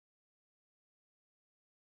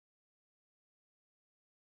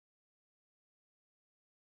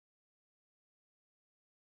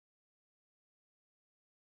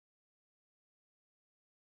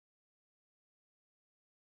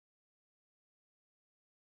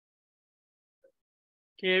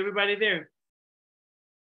 Okay, everybody there?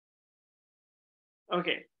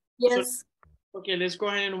 Okay. Yes. So, okay, let's go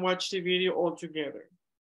ahead and watch the video all together.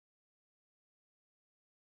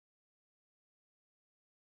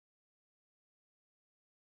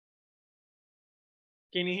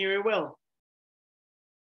 Can you hear it well?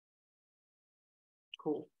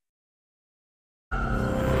 Cool.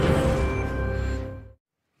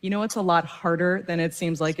 You know what's a lot harder than it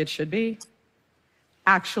seems like it should be?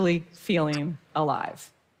 Actually feeling alive.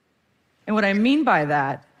 And what I mean by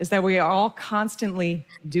that is that we are all constantly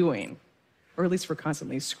doing, or at least we're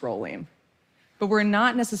constantly scrolling, but we're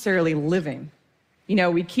not necessarily living. You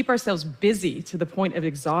know, we keep ourselves busy to the point of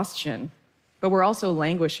exhaustion, but we're also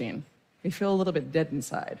languishing. We feel a little bit dead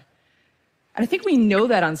inside. And I think we know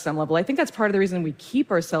that on some level. I think that's part of the reason we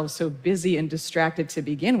keep ourselves so busy and distracted to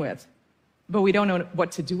begin with, but we don't know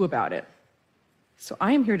what to do about it. So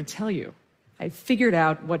I am here to tell you, I figured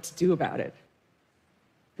out what to do about it.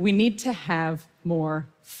 We need to have more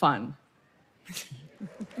fun.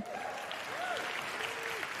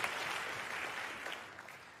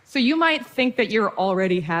 So you might think that you're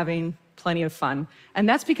already having plenty of fun, and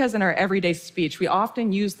that's because in our everyday speech, we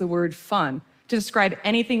often use the word fun to describe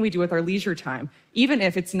anything we do with our leisure time, even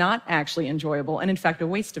if it's not actually enjoyable and in fact a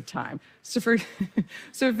waste of time. So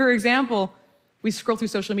for example, we scroll through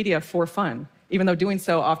social media for fun, even though doing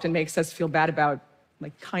so often makes us feel bad about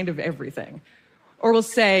like kind of everything. Or we'll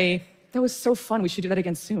say, that was so fun, we should do that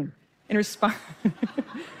again soon. In response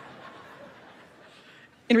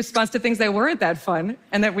to things that weren't that fun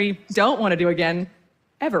and that we don't want to do again,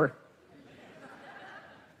 ever.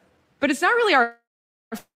 But it's not really our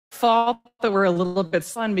fault that we're a little bit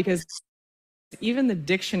fun, because even the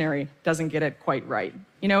dictionary doesn't get it quite right.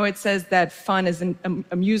 You know, it says that fun is an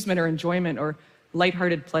amusement or enjoyment or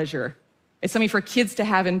lighthearted pleasure. It's something for kids to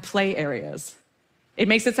have in play areas. It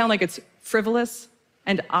makes it sound like it's frivolous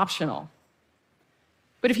and optional.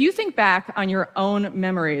 But if you think back on your own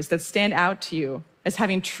memories that stand out to you as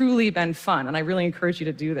having truly been fun, and I really encourage you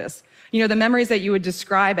to do this, you know, the memories that you would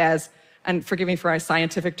describe as, and forgive me for our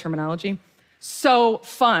scientific terminology, so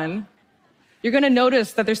fun, you're going to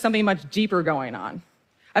notice that there's something much deeper going on.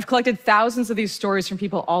 I've collected thousands of these stories from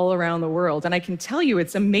people all around the world, and I can tell you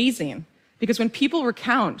it's amazing because when people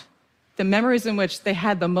recount the memories in which they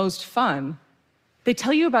had the most fun, they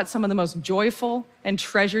tell you about some of the most joyful and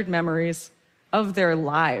treasured memories of their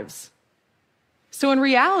lives. So in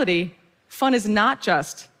reality, fun is not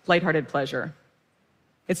just lighthearted pleasure.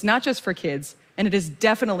 It's not just for kids, and it is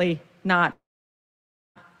definitely not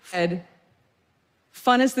fed.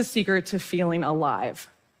 Fun is the secret to feeling alive.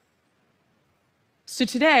 So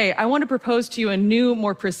today, I want to propose to you a new,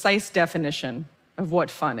 more precise definition of what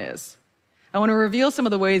fun is. I want to reveal some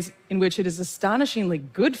of the ways in which it is astonishingly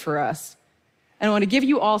good for us, and I want to give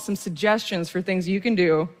you all some suggestions for things you can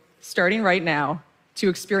do, starting right now, to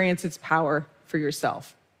experience its power for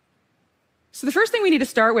yourself. So the first thing we need to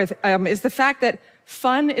start with is the fact that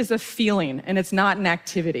fun is a feeling, and it's not an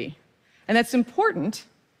activity. And that's important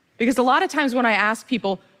because a lot of times when I ask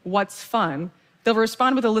people what's fun, they'll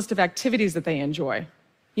respond with a list of activities that they enjoy.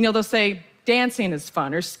 You know, they'll say dancing is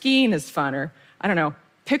fun, or skiing is fun, or I don't know,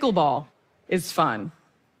 pickleball is fun.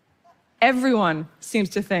 Everyone seems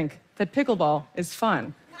to think that pickleball is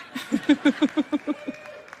fun.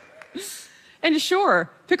 And sure,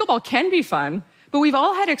 pickleball can be fun, but we've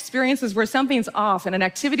all had experiences where something's off and an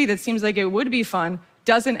activity that seems like it would be fun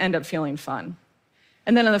doesn't end up feeling fun.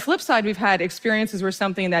 And then on the flip side, we've had experiences where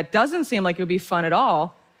something that doesn't seem like it would be fun at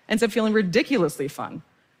all ends up feeling ridiculously fun.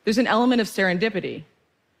 There's an element of serendipity.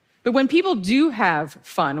 But when people do have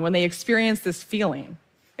fun, when they experience this feeling,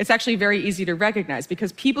 it's actually very easy to recognize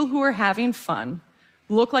because people who are having fun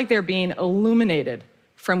look like they're being illuminated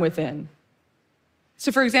from within.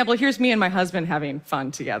 So for example, here's me and my husband having fun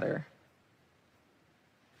together.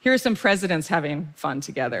 Here are some presidents having fun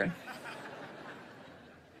together.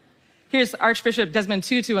 Here's Archbishop Desmond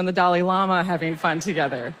Tutu and the Dalai Lama having fun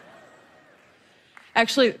together.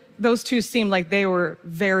 Actually, those two seemed like they were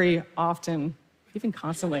very often, even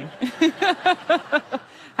constantly,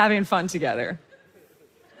 having fun together.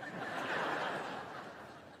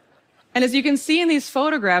 And as you can see in these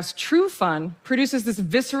photographs, true fun produces this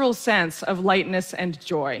visceral sense of lightness and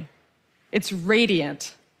joy. It's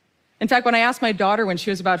radiant. In fact, when I asked my daughter when she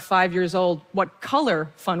was about 5 years old what color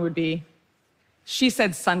fun would be, she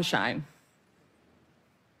said sunshine.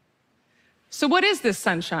 So what is this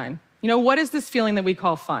sunshine? You know, what is this feeling that we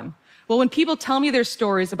call fun? Well, when people tell me their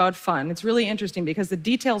stories about fun, it's really interesting because the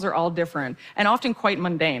details are all different and often quite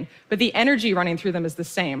mundane, but the energy running through them is the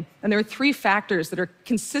same. And there are three factors that are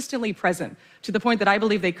consistently present to the point that I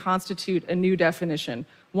believe they constitute a new definition,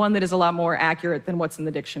 one that is a lot more accurate than what's in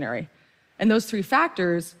the dictionary. And those three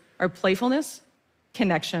factors are playfulness,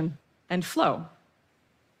 connection, and flow.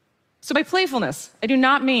 So by playfulness, I do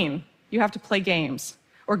not mean you have to play games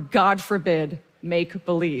or, God forbid, make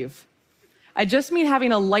believe. I just mean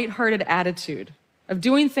having a lighthearted attitude of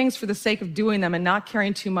doing things for the sake of doing them and not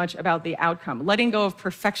caring too much about the outcome, letting go of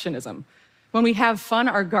perfectionism. When we have fun,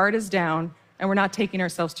 our guard is down and we're not taking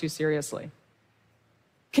ourselves too seriously.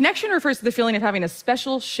 Connection refers to the feeling of having a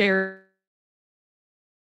special shared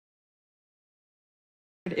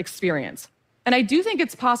experience. And I do think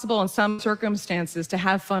it's possible in some circumstances to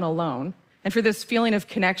have fun alone and for this feeling of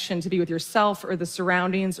connection to be with yourself or the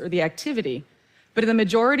surroundings or the activity. But in the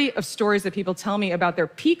majority of stories that people tell me about their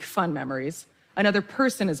peak fun memories, another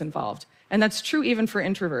person is involved. And that's true even for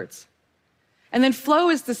introverts. And then flow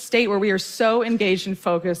is the state where we are so engaged and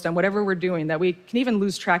focused on whatever we're doing that we can even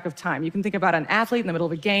lose track of time. You can think about an athlete in the middle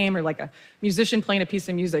of a game or like a musician playing a piece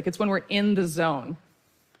of music. It's when we're in the zone.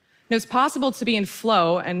 Now, it's possible to be in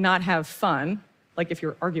flow and not have fun, like if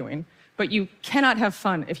you're arguing, but you cannot have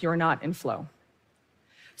fun if you're not in flow.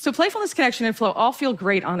 So playfulness, connection, and flow all feel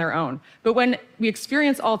great on their own. But when we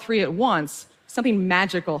experience all three at once, something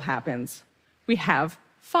magical happens. We have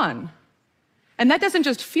fun. And that doesn't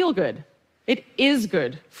just feel good. It is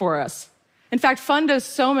good for us. In fact, fun does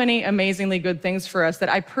so many amazingly good things for us that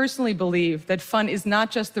I personally believe that fun is not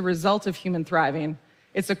just the result of human thriving,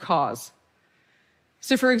 it's a cause.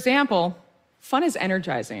 So for example, fun is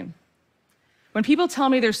energizing. When people tell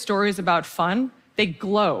me their stories about fun, they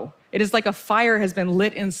glow. It is like a fire has been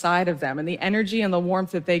lit inside of them, and the energy and the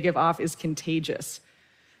warmth that they give off is contagious.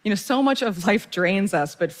 You know, so much of life drains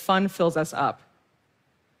us, but fun fills us up.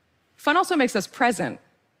 Fun also makes us present.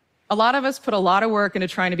 A lot of us put a lot of work into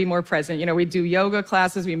trying to be more present. You know, we do yoga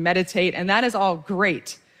classes, we meditate, and that is all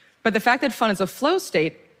great. But the fact that fun is a flow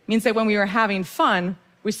state means that when we are having fun,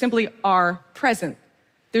 we simply are present.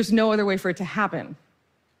 There's no other way for it to happen.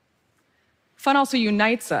 Fun also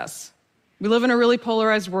unites us. We live in a really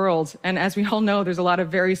polarized world, and as we all know, there's a lot of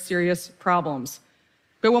very serious problems.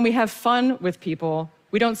 But when we have fun with people,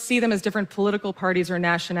 we don't see them as different political parties or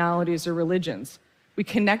nationalities or religions. We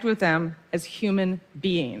connect with them as human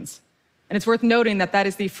beings. And it's worth noting that that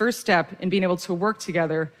is the first step in being able to work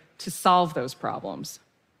together to solve those problems.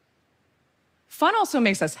 Fun also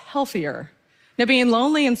makes us healthier. Now, being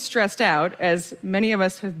lonely and stressed out, as many of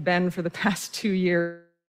us have been for the past 2 years,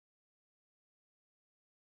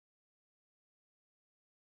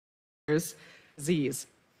 disease.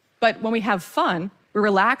 But when we have fun, we're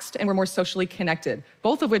relaxed and we're more socially connected,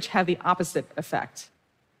 both of which have the opposite effect.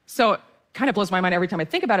 So it kind of blows my mind every time I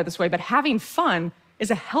think about it this way, but having fun is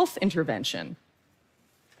a health intervention.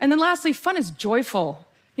 And then lastly, fun is joyful.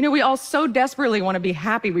 You know, we all so desperately want to be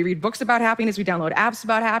happy. We read books about happiness, we download apps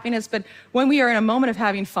about happiness, but when we are in a moment of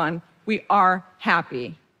having fun, we are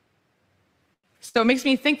happy. So it makes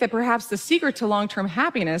me think that perhaps the secret to long-term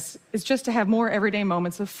happiness is just to have more everyday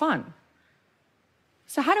moments of fun.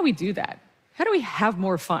 So how do we do that? How do we have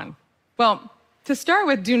more fun? Well, to start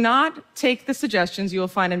with, do not take the suggestions you will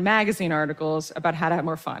find in magazine articles about how to have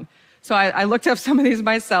more fun. So I looked up some of these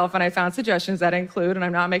myself, and I found suggestions that include, and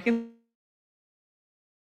I'm not making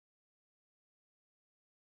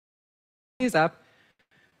these up,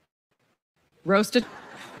 roasted,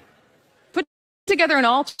 put together an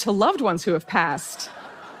altar to loved ones who have passed,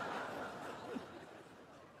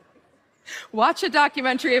 watch a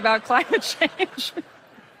documentary about climate change,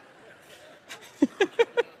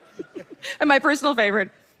 and my personal favorite,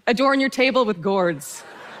 adorn your table with gourds.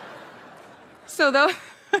 So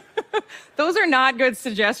those are not good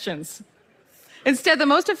suggestions. Instead, the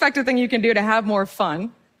most effective thing you can do to have more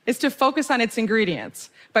fun is to focus on its ingredients,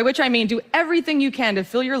 by which I mean do everything you can to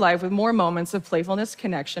fill your life with more moments of playfulness,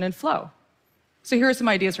 connection, and flow. So here are some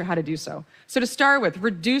ideas for how to do so. So to start with,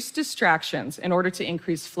 reduce distractions in order to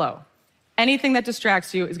increase flow. Anything that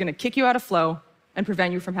distracts you is going to kick you out of flow and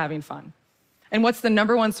prevent you from having fun. And what's the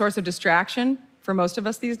number one source of distraction for most of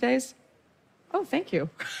us these days? Oh, thank you.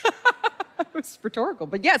 It was rhetorical,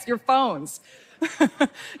 but yes, your phones.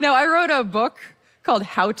 Now, I wrote a book called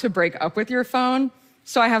How to Break Up with Your Phone,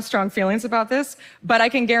 so I have strong feelings about this, but I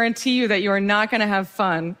can guarantee you that you are not going to have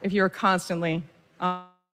fun if you're constantly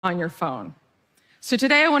on your phone. So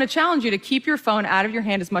today I want to challenge you to keep your phone out of your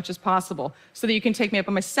hand as much as possible so that you can take me up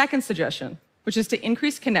on my second suggestion, which is to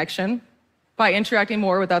increase connection by interacting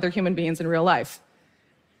more with other human beings in real life.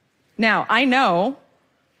 Now, I know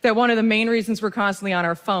that one of the main reasons we're constantly on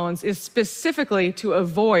our phones is specifically to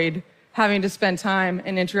avoid having to spend time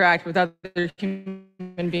and interact with other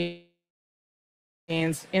human beings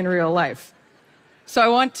in real life. So I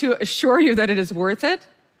want to assure you that it is worth it,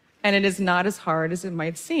 and it is not as hard as it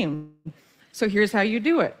might seem. So here's how you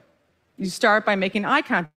do it. You start by making eye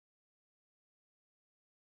contact.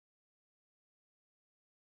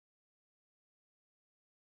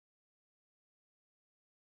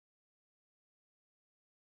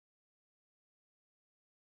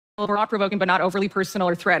 Thought-provoking, but not overly personal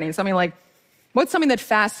or threatening. Something like, what's something that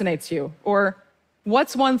fascinates you? Or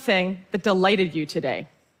what's one thing that delighted you today?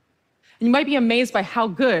 And you might be amazed by how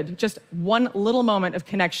good just one little moment of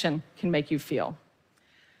connection can make you feel.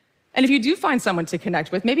 And if you do find someone to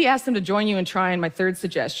connect with, maybe ask them to join you in trying my third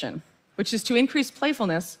suggestion, which is to increase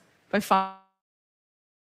playfulness by finding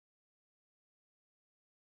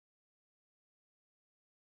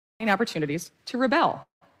opportunities to rebel.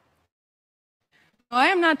 I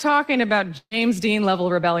am not talking about James Dean level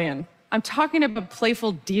rebellion. I'm talking about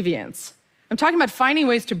playful deviance. I'm talking about finding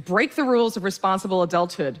ways to break the rules of responsible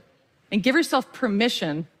adulthood and give yourself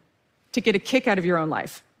permission to get a kick out of your own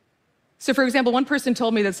life. So for example, one person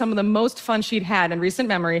told me that some of the most fun she'd had in recent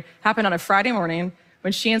memory happened on a Friday morning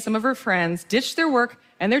when she and some of her friends ditched their work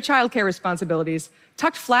and their childcare responsibilities,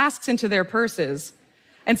 tucked flasks into their purses,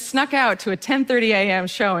 and snuck out to a 10:30 a.m.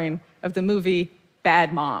 showing of the movie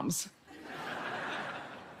Bad Moms.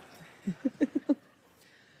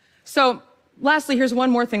 So lastly, here's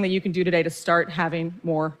one more thing that you can do today to start having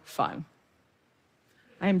more fun.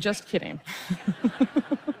 I am just kidding.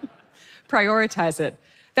 Prioritize it.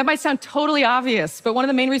 That might sound totally obvious, but one of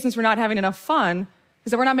the main reasons we're not having enough fun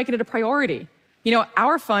is that we're not making it a priority. You know,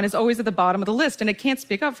 our fun is always at the bottom of the list, and it can't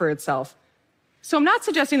speak up for itself. So I'm not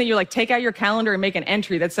suggesting that you take out your calendar and make an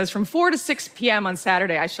entry that says from 4 to 6 p.m. on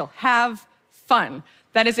Saturday, I shall have fun.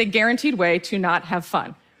 That is a guaranteed way to not have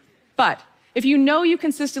fun. But if you know you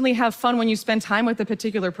consistently have fun when you spend time with a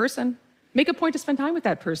particular person, make a point to spend time with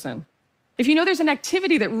that person. If you know there's an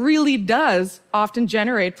activity that really does often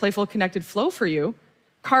generate playful, connected flow for you,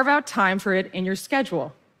 carve out time for it in your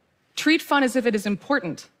schedule. Treat fun as if it is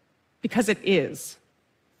important, because it is.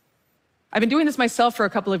 I've been doing this myself for a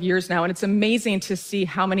couple of years now, and it's amazing to see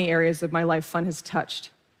how many areas of my life fun has touched.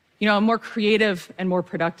 You know, I'm more creative and more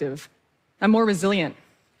productive. I'm more resilient.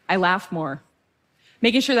 I laugh more.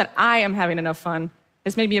 Making sure that I am having enough fun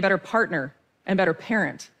It's made me a better partner, and better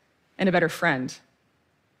parent, and a better friend.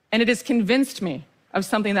 And it has convinced me of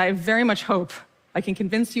something that I very much hope I can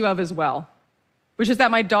convince you of as well, which is that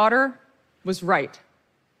my daughter was right.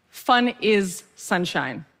 Fun is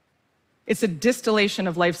sunshine. It's a distillation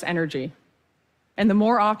of life's energy. And the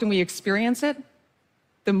more often we experience it,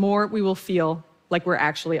 the more we will feel like we're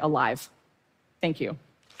actually alive. Thank you.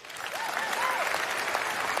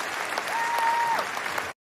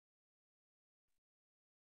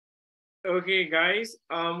 Okay, guys,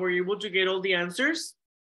 were you able to get all the answers?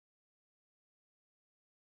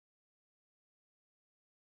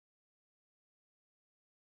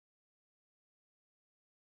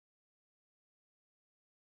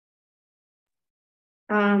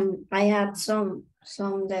 I had some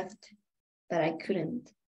left that I couldn't.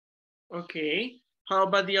 Okay, how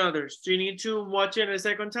about the others? Do you need to watch it a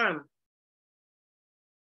second time?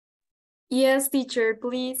 Yes, teacher,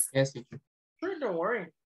 please. Yes, teacher. Sure, don't worry.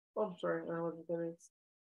 Oh, sorry, I wasn't gonna.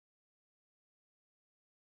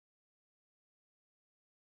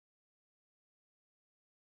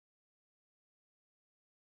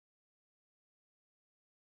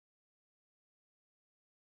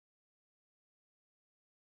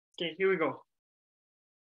 Okay, here we go.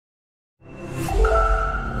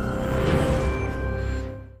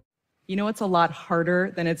 You know what's a lot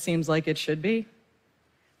harder than it seems like it should be?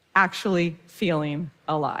 Actually feeling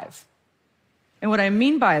alive. And what I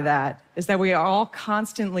mean by that is that we are all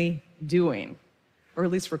constantly doing, or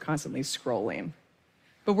at least we're constantly scrolling,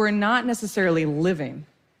 but we're not necessarily living.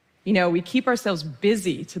 You know, we keep ourselves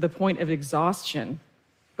busy to the point of exhaustion,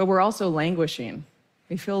 but we're also languishing.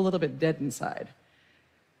 We feel a little bit dead inside.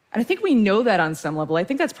 And I think we know that on some level. I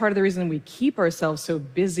think that's part of the reason we keep ourselves so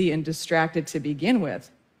busy and distracted to begin with,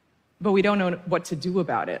 but we don't know what to do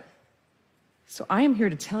about it. So I am here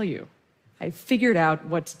to tell you, I figured out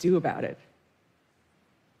what to do about it.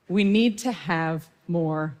 We need to have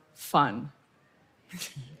more fun.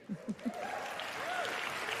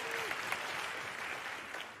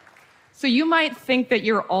 So you might think that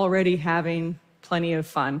you're already having plenty of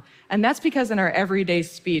fun, and that's because in our everyday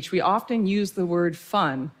speech, we often use the word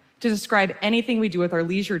fun to describe anything we do with our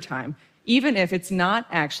leisure time, even if it's not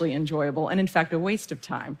actually enjoyable and in fact a waste of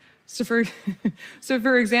time. So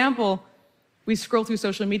for example, we scroll through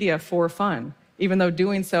social media for fun, even though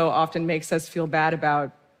doing so often makes us feel bad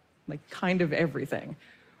about like kind of everything.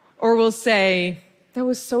 Or we'll say, that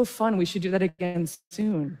was so fun, we should do that again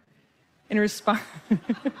soon. In response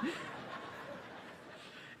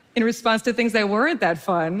to things that weren't that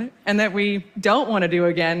fun and that we don't want to do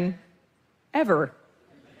again, ever.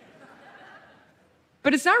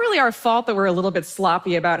 But it's not really our fault that we're a little bit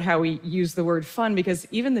sloppy about how we use the word fun, because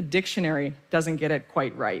even the dictionary doesn't get it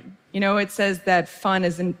quite right. You know, it says that fun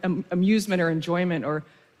is an amusement or enjoyment or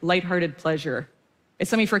lighthearted pleasure. It's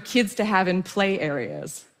something for kids to have in play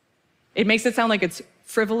areas. It makes it sound like it's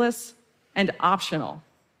frivolous and optional.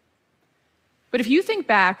 But if you think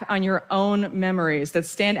back on your own memories that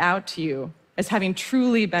stand out to you as having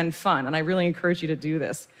truly been fun, and I really encourage you to do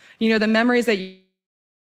this, you know, the memories that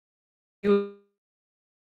you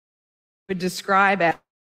would describe as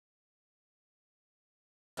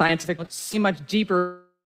scientific, so much deeper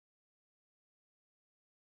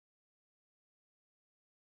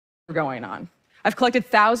going on. I've collected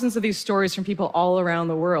thousands of these stories from people all around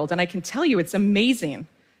the world, and I can tell you it's amazing,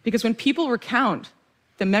 because when people recount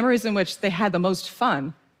the memories in which they had the most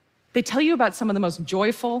fun, they tell you about some of the most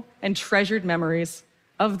joyful and treasured memories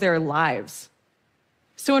of their lives.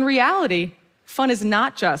 So in reality, fun is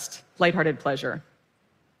not just lighthearted pleasure.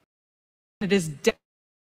 It is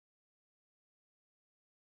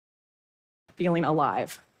feeling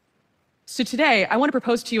alive. So today, I want to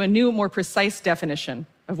propose to you a new, more precise definition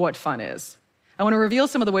of what fun is. I want to reveal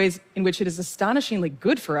some of the ways in which it is astonishingly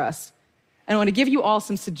good for us, and I want to give you all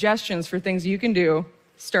some suggestions for things you can do,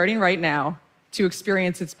 starting right now, to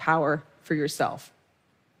experience its power for yourself.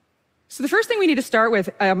 So the first thing we need to start with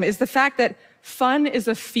is the fact that fun is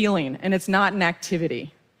a feeling, and it's not an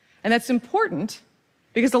activity. And that's important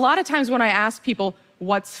because a lot of times when I ask people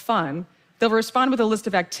what's fun, they'll respond with a list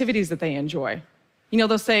of activities that they enjoy. You know,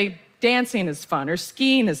 they'll say dancing is fun, or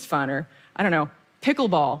skiing is fun, or I don't know,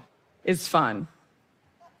 pickleball is fun.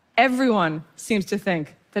 Everyone seems to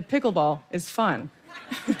think that pickleball is fun.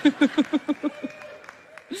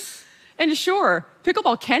 And sure,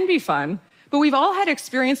 pickleball can be fun, but we've all had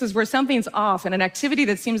experiences where something's off and an activity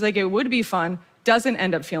that seems like it would be fun doesn't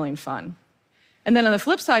end up feeling fun. And then on the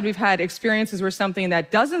flip side, we've had experiences where something that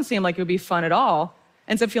doesn't seem like it would be fun at all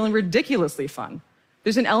ends up feeling ridiculously fun.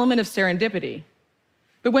 There's an element of serendipity.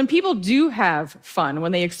 But when people do have fun,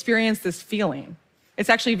 when they experience this feeling, It's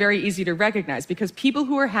actually very easy to recognize because people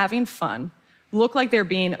who are having fun look like they're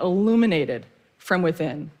being illuminated from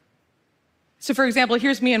within. So for example,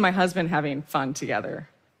 here's me and my husband having fun together.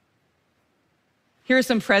 Here are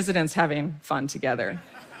some presidents having fun together.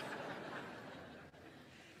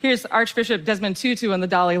 Here's Archbishop Desmond Tutu and the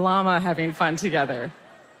Dalai Lama having fun together.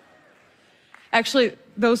 Actually,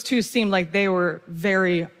 those two seemed like they were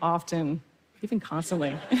very often, even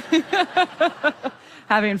constantly,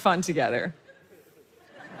 having fun together.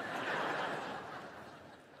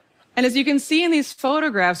 And as you can see in these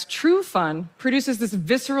photographs, true fun produces this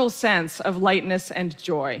visceral sense of lightness and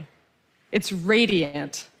joy. It's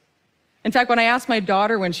radiant. In fact, when I asked my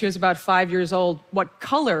daughter when she was about 5 years old what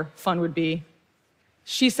color fun would be,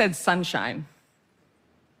 she said sunshine.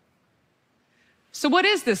 So what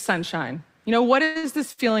is this sunshine? You know, what is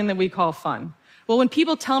this feeling that we call fun? Well, when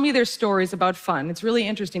people tell me their stories about fun, it's really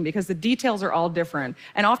interesting because the details are all different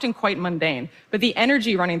and often quite mundane, but the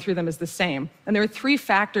energy running through them is the same. And there are three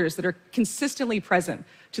factors that are consistently present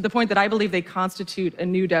to the point that I believe they constitute a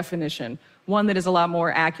new definition, one that is a lot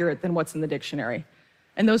more accurate than what's in the dictionary.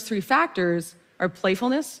 And those three factors are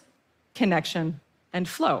playfulness, connection, and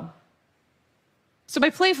flow. So by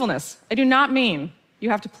playfulness, I do not mean you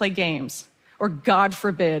have to play games or, God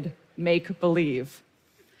forbid, make believe.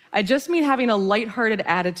 I just mean having a lighthearted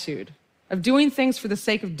attitude of doing things for the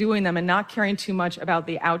sake of doing them and not caring too much about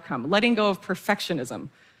the outcome, letting go of perfectionism.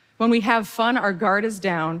 When we have fun, our guard is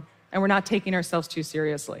down and we're not taking ourselves too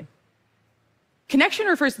seriously. Connection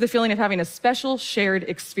refers to the feeling of having a special shared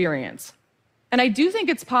experience. And I do think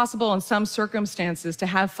it's possible in some circumstances to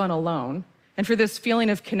have fun alone and for this feeling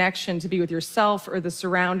of connection to be with yourself or the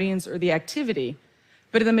surroundings or the activity.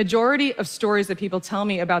 But in the majority of stories that people tell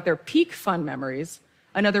me about their peak fun memories,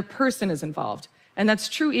 another person is involved. And that's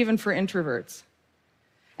true even for introverts.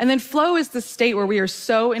 And then flow is the state where we are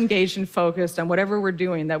so engaged and focused on whatever we're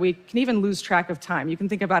doing that we can even lose track of time. You can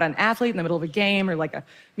think about an athlete in the middle of a game or like a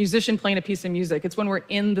musician playing a piece of music. It's when we're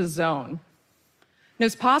in the zone. And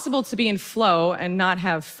it's possible to be in flow and not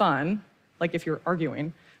have fun, like if you're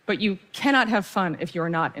arguing, but you cannot have fun if you're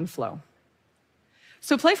not in flow.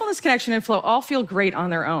 So playfulness, connection, and flow all feel great on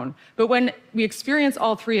their own. But when we experience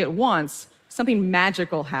all three at once, something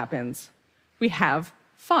magical happens. We have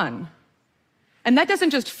fun. And that doesn't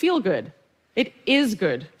just feel good, it is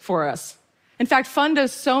good for us. In fact, fun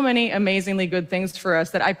does so many amazingly good things for us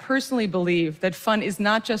that I personally believe that fun is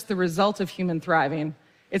not just the result of human thriving,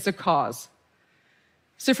 it's a cause.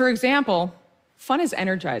 So for example, fun is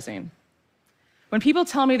energizing. When people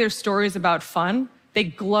tell me their stories about fun, they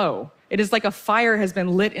glow. It is like a fire has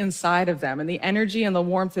been lit inside of them, and the energy and the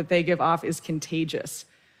warmth that they give off is contagious.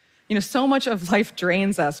 You know, so much of life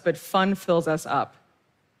drains us, but fun fills us up.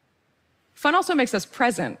 Fun also makes us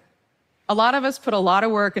present. A lot of us put a lot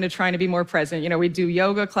of work into trying to be more present. You know, we do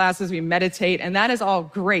yoga classes, we meditate, and that is all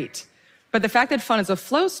great. But the fact that fun is a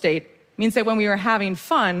flow state means that when we are having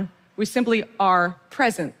fun, we simply are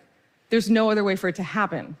present. There's no other way for it to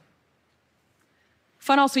happen.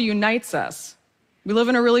 Fun also unites us. We live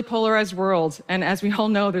in a really polarized world, and as we all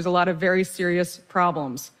know, there's a lot of very serious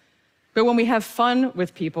problems. But when we have fun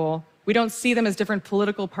with people, we don't see them as different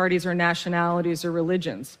political parties or nationalities or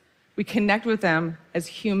religions. We connect with them as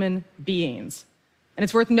human beings. And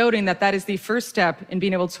it's worth noting that that is the first step in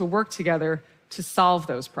being able to work together to solve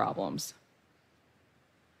those problems.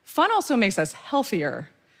 Fun also makes us healthier.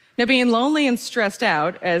 Now, being lonely and stressed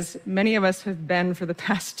out, as many of us have been for the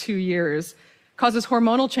past 2 years, causes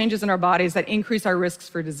hormonal changes in our bodies that increase our risks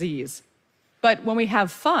for disease. But when we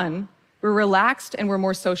have fun, we're relaxed and we're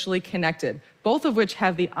more socially connected, both of which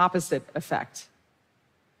have the opposite effect.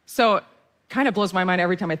 So it kind of blows my mind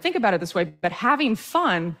every time I think about it this way, but having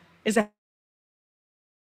fun is a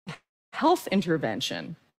health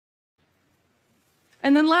intervention.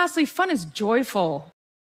 And then lastly, fun is joyful.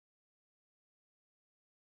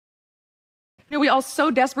 You know, we all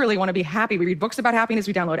so desperately want to be happy. We read books about happiness,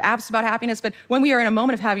 we download apps about happiness, but when we are in a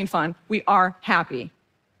moment of having fun, we are happy.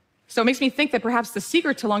 So it makes me think that perhaps the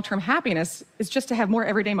secret to long-term happiness is just to have more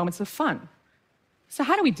everyday moments of fun. So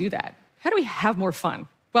how do we do that? How do we have more fun?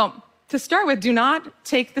 Well, to start with, do not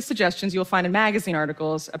take the suggestions you'll find in magazine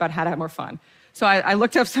articles about how to have more fun. So I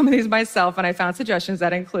looked up some of these myself, and I found suggestions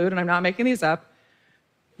that include, and I'm not making these up,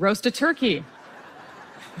 roast a turkey.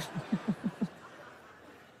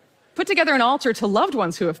 Put together an altar to loved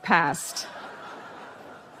ones who have passed.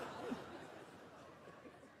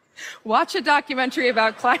 Watch a documentary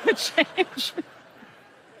about climate change.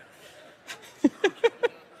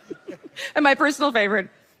 And my personal favorite,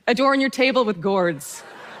 adorn your table with gourds.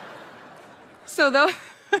 So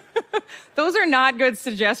those are not good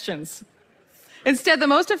suggestions. Instead, the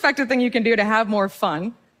most effective thing you can do to have more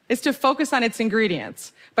fun is to focus on its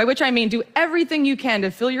ingredients, by which I mean do everything you can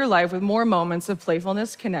to fill your life with more moments of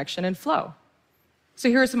playfulness, connection, and flow. So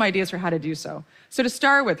here are some ideas for how to do so. So to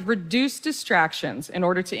start with, reduce distractions in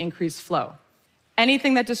order to increase flow.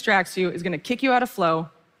 Anything that distracts you is going to kick you out of flow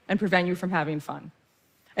and prevent you from having fun.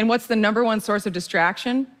 And what's the #1 source of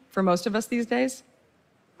distraction for most of us these days?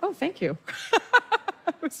 Oh, thank you.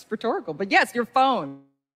 It was rhetorical, but yes, your phone.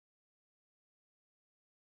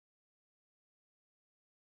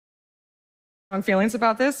 Strong feelings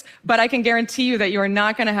about this, but I can guarantee you that you are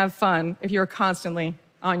not going to have fun if you're constantly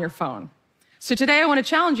on your phone. So today I want to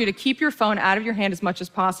challenge you to keep your phone out of your hand as much as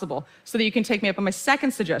possible so that you can take me up on my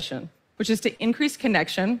second suggestion, which is to increase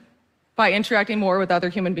connection by interacting more with other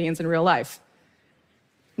human beings in real life.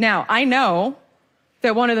 Now, I know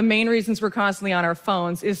that one of the main reasons we're constantly on our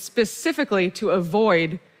phones is specifically to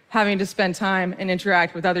avoid having to spend time and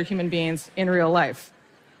interact with other human beings in real life.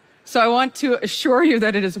 So I want to assure you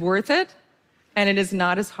that it is worth it, and it is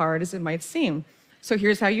not as hard as it might seem. So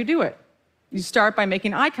here's how you do it. You start by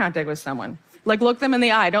making eye contact with someone. Like, look them in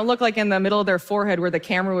the eye. Don't look like in the middle of their forehead where the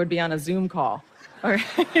camera would be on a Zoom call. Okay?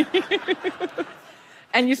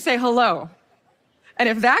 And you say hello. And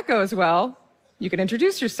if that goes well, you can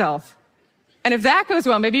introduce yourself. And if that goes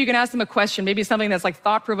well, maybe you can ask them a question, maybe something that's like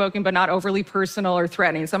thought-provoking but not overly personal or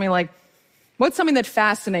threatening. Something like, what's something that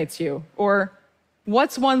fascinates you? Or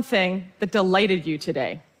what's one thing that delighted you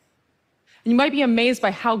today? And you might be amazed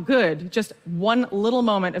by how good just one little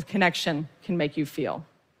moment of connection can make you feel.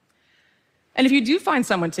 And if you do find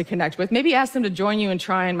someone to connect with, maybe ask them to join you in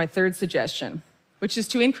trying my third suggestion, which is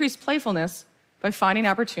to increase playfulness by finding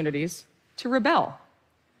opportunities to rebel.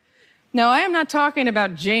 Now, I am not talking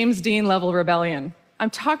about James Dean level rebellion. I'm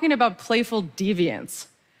talking about playful deviance.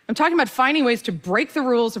 I'm talking about finding ways to break the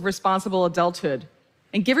rules of responsible adulthood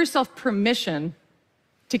and give yourself permission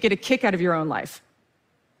to get a kick out of your own life.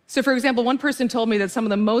 So, for example, one person told me that some of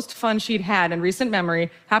the most fun she'd had in recent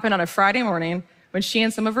memory happened on a Friday morning when she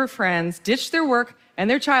and some of her friends ditched their work and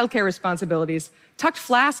their childcare responsibilities, tucked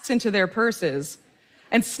flasks into their purses,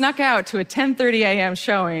 and snuck out to a 10:30 a.m.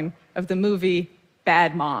 showing of the movie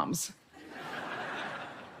Bad Moms.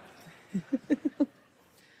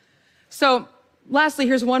 So, lastly,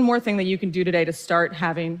 here's one more thing that you can do today to start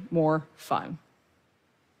having more fun.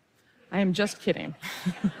 I am just kidding.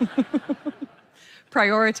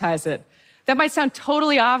 Prioritize it. That might sound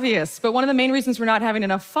totally obvious, but one of the main reasons we're not having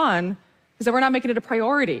enough fun is that we're not making it a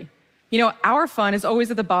priority. You know, our fun is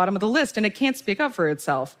always at the bottom of the list, and it can't speak up for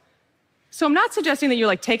itself. So I'm not suggesting that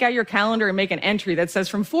you take out your calendar and make an entry that says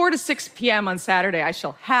from 4 to 6 p.m. on Saturday, I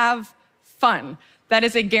shall have fun. That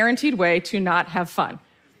is a guaranteed way to not have fun.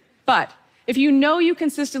 But if you know you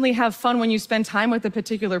consistently have fun when you spend time with a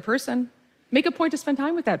particular person, make a point to spend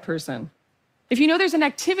time with that person. If you know there's an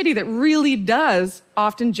activity that really does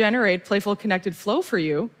often generate playful connected flow for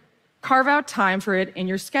you, carve out time for it in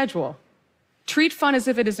your schedule. Treat fun as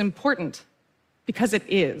if it is important, because it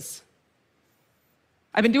is.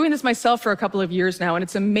 I've been doing this myself for a couple of years now, and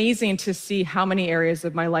it's amazing to see how many areas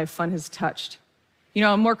of my life fun has touched. You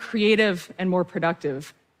know, I'm more creative and more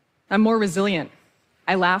productive. I'm more resilient.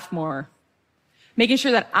 I laugh more. Making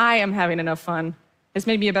sure that I am having enough fun has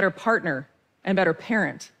made me a better partner and better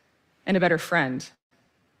parent and a better friend.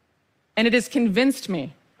 And it has convinced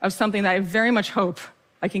me of something that I very much hope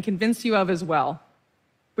I can convince you of as well,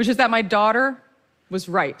 which is that my daughter was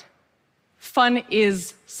right. Fun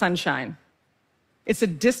is sunshine. It's a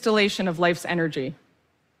distillation of life's energy.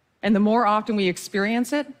 And the more often we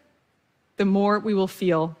experience it, the more we will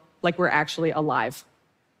feel like we're actually alive.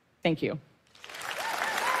 Thank you.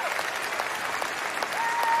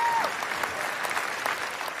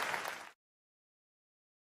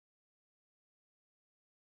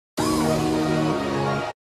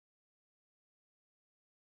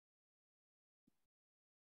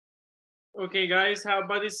 Okay, guys, how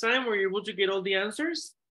about this time? Were you able to get all the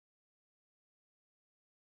answers?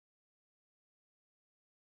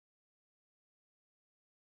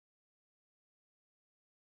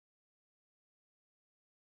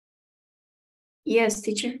 Yes,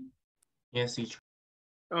 teacher. Yes, teacher.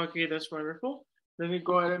 Okay, that's wonderful. Let me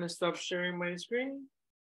go ahead and stop sharing my screen.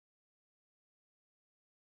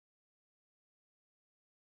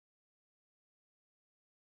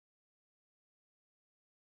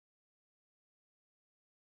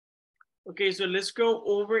 Okay, so let's go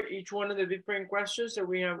over each one of the different questions that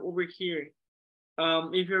we have over here.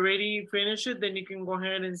 If you already finished it, then you can go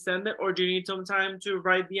ahead and send it, or do you need some time to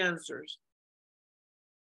write the answers?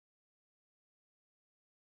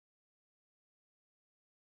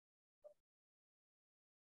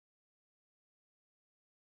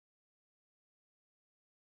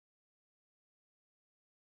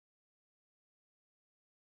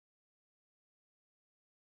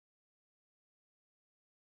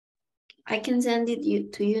 I can send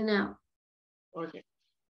it to you now. Okay.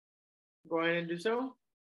 Go ahead and do so.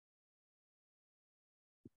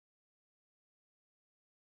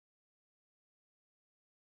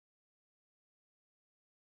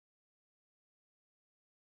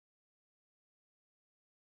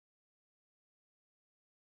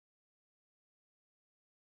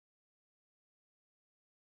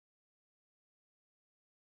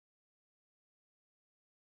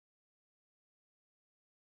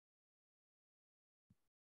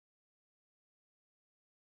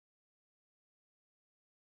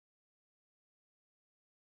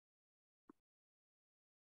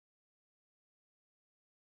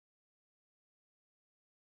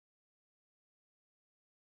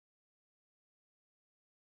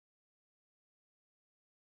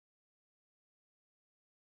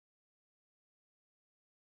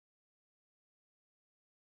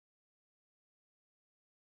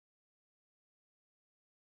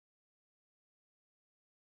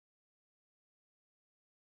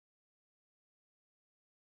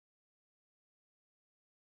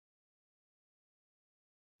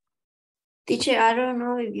 Teacher, I don't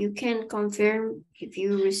know if you can confirm if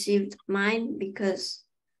you received mine because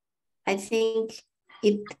I think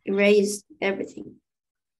it erased everything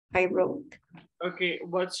I wrote. Okay,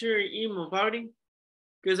 what's your email, Pauli?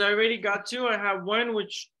 Because I already got two. I have one,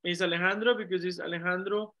 which is Alejandro, because it's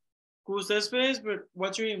Alejandro Céspedes, but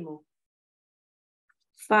what's your email?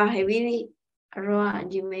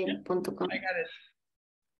 fajevidi@gmail.com. I got it.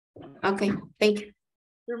 Okay, thank you.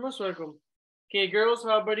 You're most welcome. Okay, girls,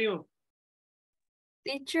 how about you?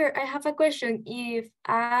 Teacher, I have a question. If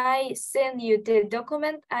I send you the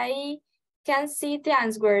document, I can see the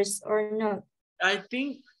answers or not? I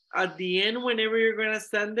think at the end, whenever you're going to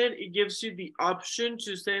send it, it gives you the option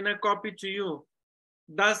to send a copy to you,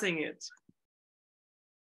 doesn't it?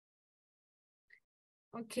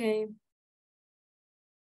 Okay.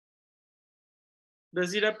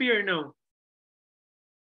 Does it appear? No.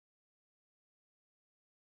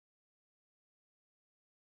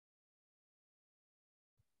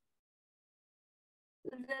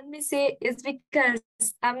 Let me see. It's because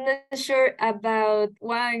I'm not sure about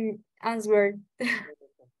one answer.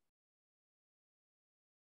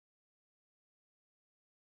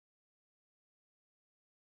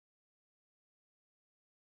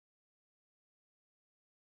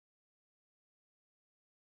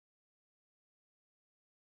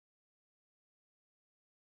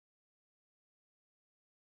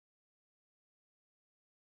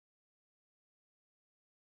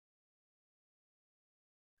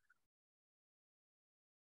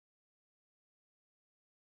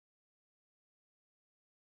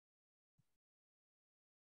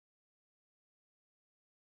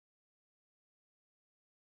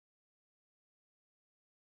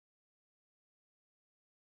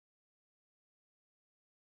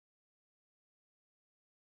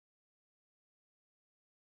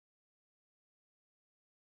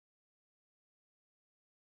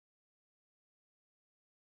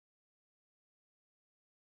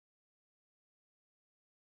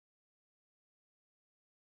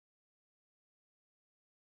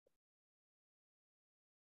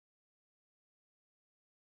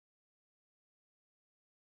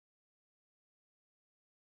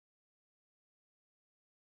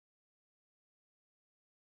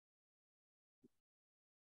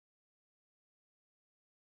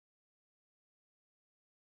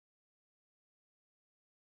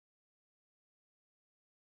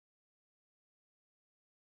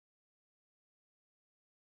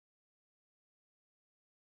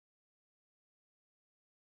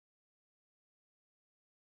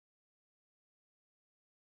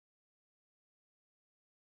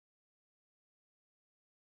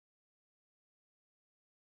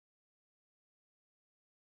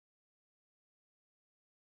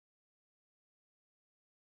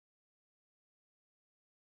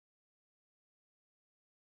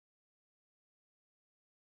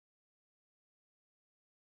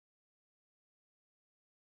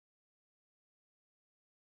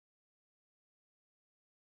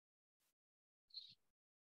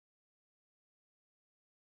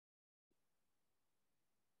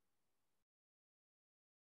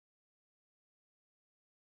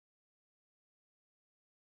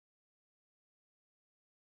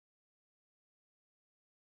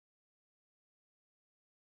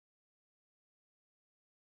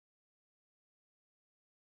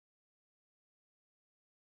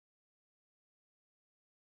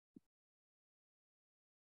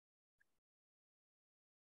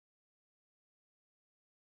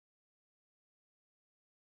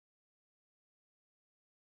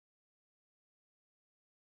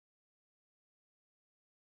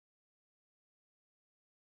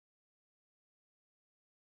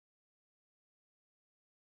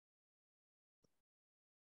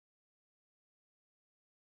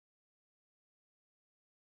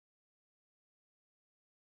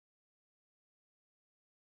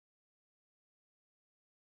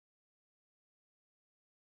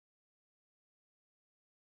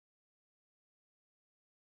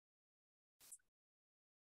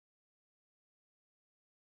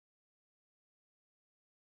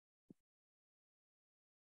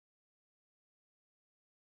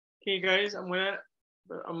 Okay, guys, I'm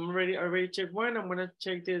ready. I already checked one. I'm gonna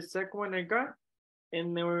check the second one I got,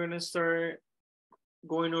 and then we're gonna start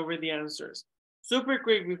going over the answers. Super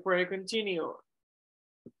quick before I continue.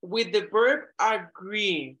 With the verb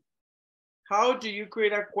agree, how do you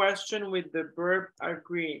create a question with the verb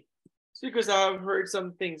agree? It's because I've heard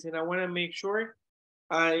some things and I want to make sure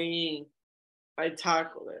I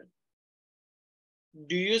tackle it.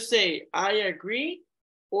 Do you say I agree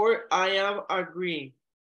or I am agree?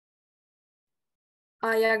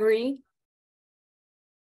 I agree.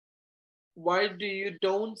 Why do you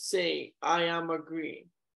don't say I am agree?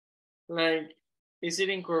 Like, is it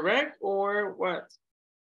incorrect or what?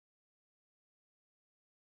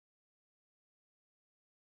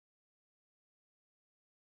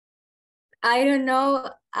 I don't know.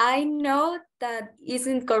 I know that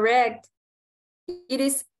isn't correct. It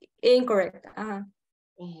is incorrect.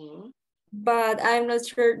 But I'm not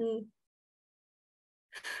certain.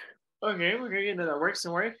 Okay, that works,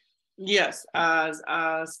 don't worry. Yes, as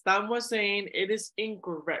Stan was saying, it is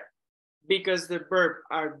incorrect because the verb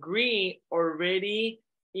agree already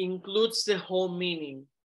includes the whole meaning.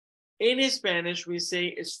 In Spanish, we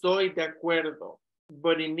say estoy de acuerdo,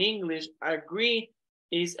 but in English, agree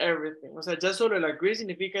is everything. O sea, ya solo el agree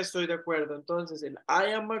significa estoy de acuerdo. Entonces, el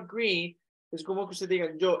I am agree es como que usted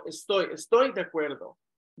diga yo estoy de acuerdo.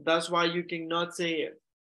 That's why you cannot say it.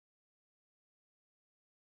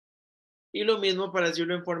 Y lo mismo para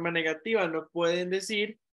decirlo en forma negativa, no pueden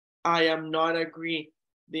decir I am not agree.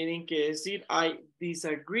 Tienen que decir I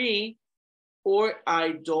disagree or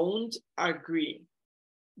I don't agree.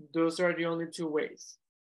 Those are the only two ways.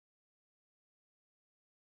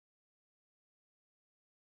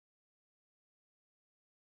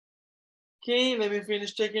 Okay, let me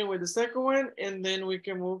finish checking with the second one and then we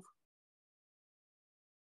can move.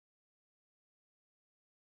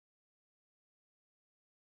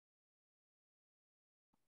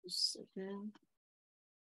 Just a second.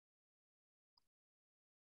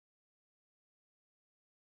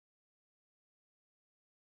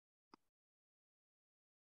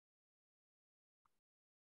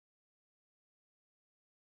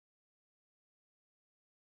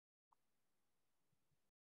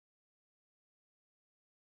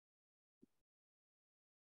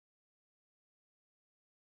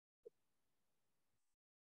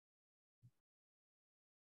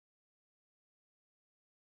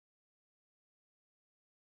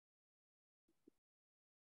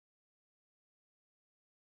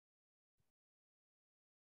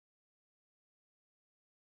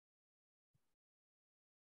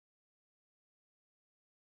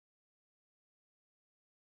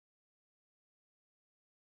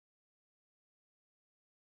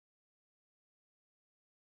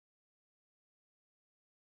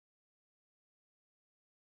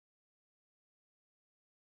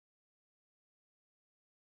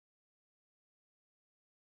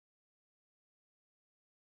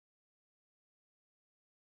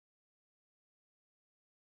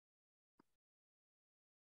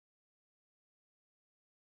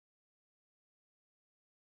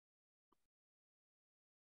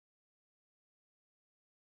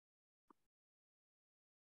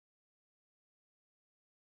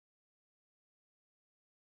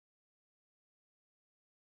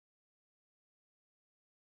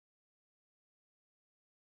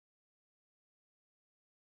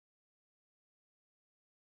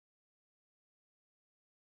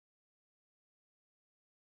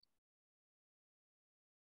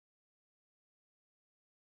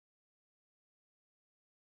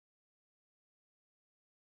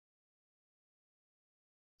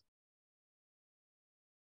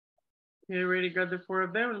 You already got the four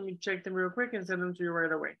of them. Let me check them real quick and send them to you right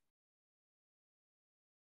away.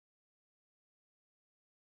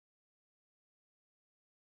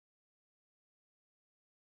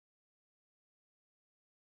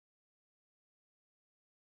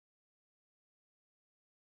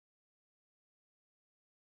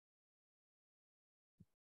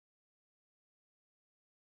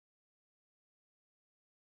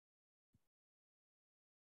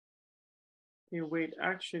 Okay, wait,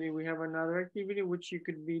 actually, we have another activity which you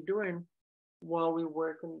could be doing while we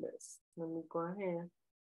work on this. Let me go ahead.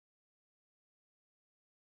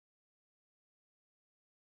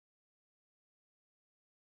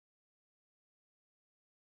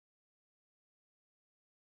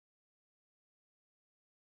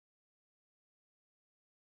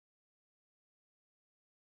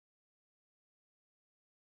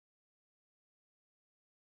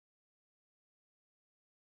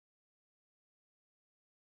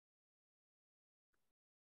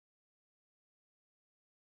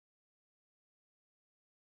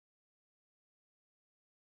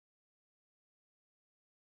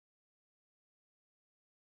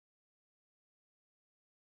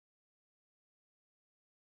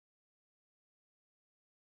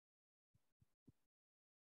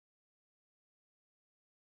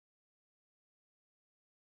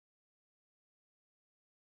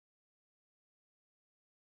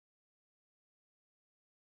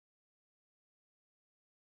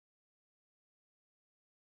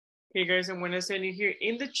 Okay, guys, I'm gonna send you here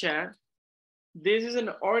in the chat. This is an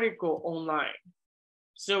article online.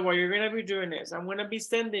 So what you're gonna be doing is I'm gonna be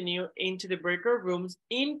sending you into the breakout rooms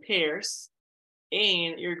in pairs,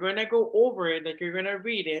 and you're gonna go over it, like you're gonna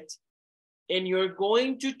read it, and you're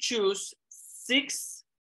going to choose 6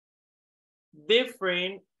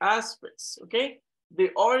 different aspects, okay?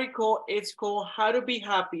 The article is called How to Be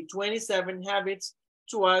Happy, 27 Habits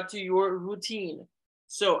to Add to Your Routine.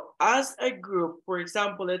 So as a group, for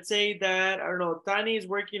example, let's say that, I don't know, Tani is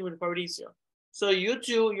working with Fabricio. So you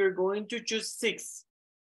two, you're going to choose 6.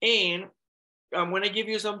 And I'm gonna give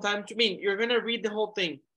you some time to mean, you're gonna read the whole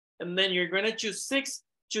thing. And then you're gonna choose 6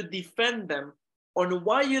 to defend them on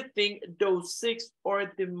why you think those 6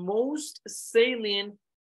 are the most salient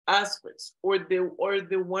aspects, or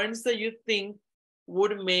the ones that you think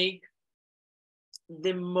would make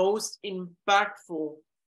the most impactful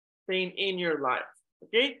thing in your life,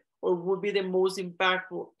 okay? Or would be the most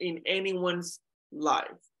impactful in anyone's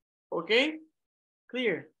life, okay?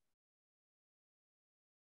 Clear?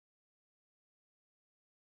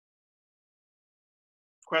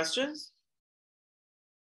 Questions?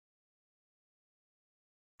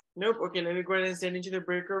 Nope. Okay, let me go ahead and send into the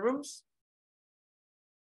breaker rooms.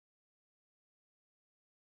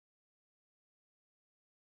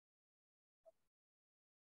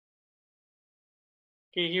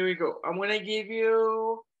 Okay, here we go. I'm gonna give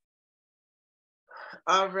you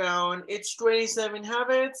around, it's 27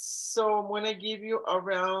 habits. So I'm gonna give you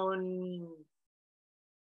around,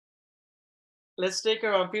 let's take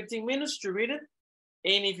around 15 minutes to read it.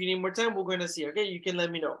 And if you need more time, we're gonna see, okay? You can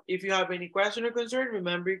let me know. If you have any question or concern,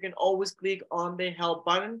 remember you can always click on the help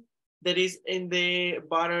button that is in the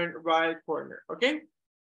bottom right corner, okay?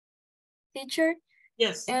 Teacher,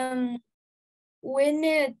 Yes. we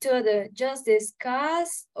need to just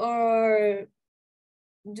discuss or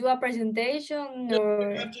do a presentation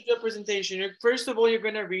or... You have to do a presentation. First of all, you're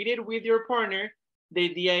gonna read it with your partner. The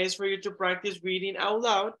idea is for you to practice reading out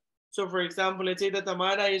loud. So for example, let's say that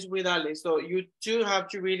Tamara is with Ale. So you two have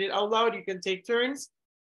to read it out loud. You can take turns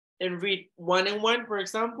and read 1 and 1, for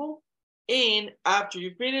example. And after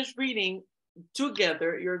you finish reading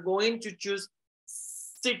together, you're going to choose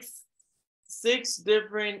six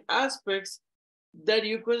different aspects that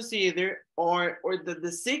you consider are, or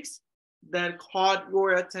the 6 that caught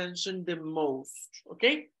your attention the most,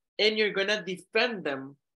 okay? And you're gonna defend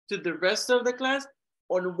them to the rest of the class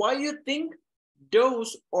on why you think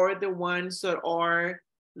those are the ones that are,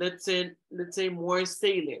 let's say more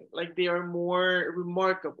salient, like they are more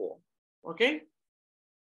remarkable, okay?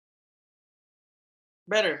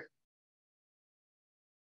 Better.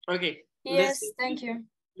 Okay. Yes, thank you.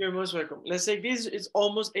 You're most welcome. Let's say this is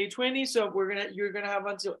almost 8:20, so you're gonna have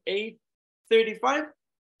until 8:35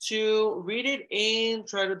 to read it and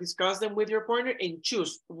try to discuss them with your partner and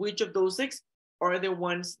choose which of those 6 are the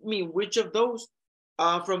ones, which of those,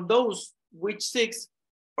 from those, which 6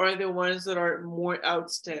 are the ones that are more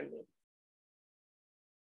outstanding.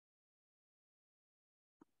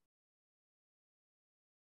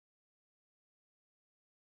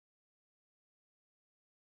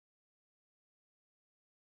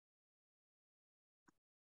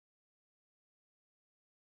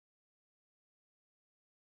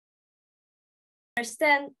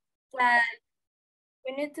 Understand that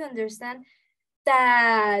we need to understand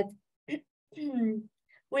that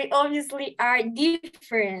we obviously are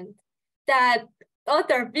different than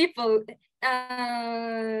other people,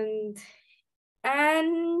 and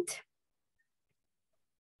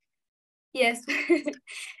yes,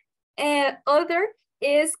 and other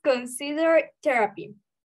is considered therapy.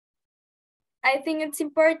 I think it's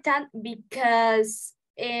important because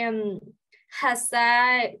as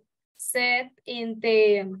I said in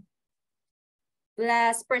the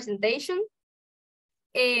last presentation,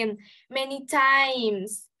 many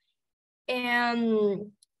times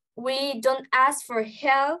we don't ask for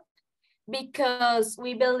help because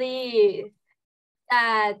we believe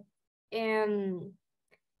that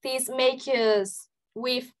this makes us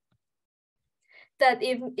weak,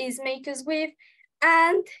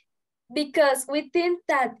 and because we think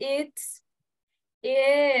that it's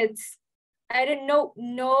I don't know,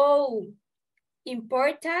 no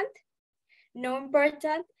important,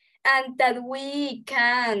 and that we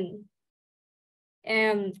can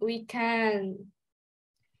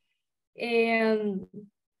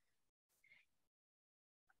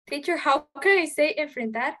teacher, how can I say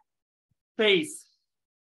enfrentar? Face.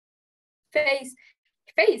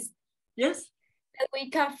 Yes. That we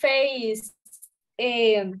can face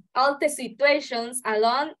all the situations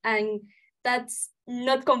alone, and that's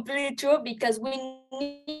not completely true because we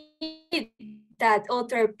need that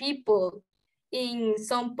other people in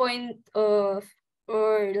some point of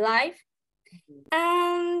our life.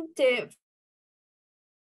 And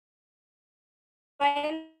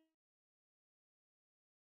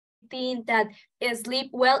think that sleep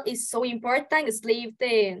well is so important. Sleep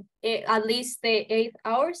at least the 8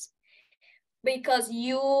 hours because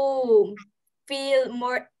you feel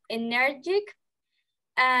more energetic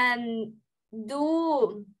and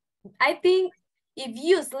do. I think if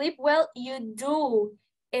you sleep well, you do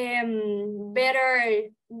better.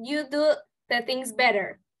 You do the things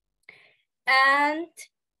better. And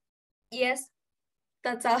yes,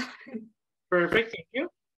 that's all. Perfect, thank you.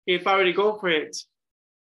 If I were to go for it.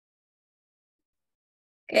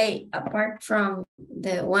 Okay, apart from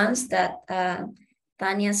the ones that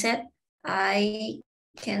Tanya said, I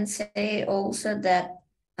can say also that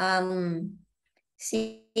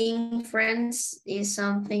seeing friends is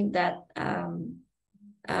something that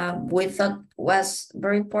we thought was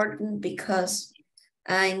very important because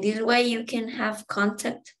in this way you can have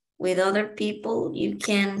contact with other people. You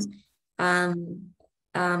can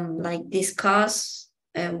like discuss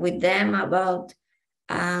with them about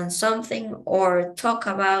something or talk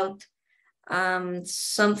about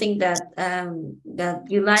something that that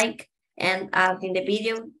you like. And as in the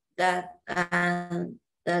video that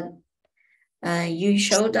you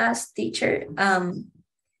showed us, teacher,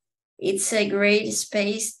 it's a great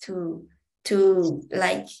space to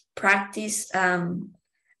like practice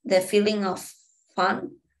the feeling of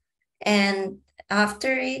fun. And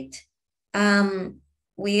after it,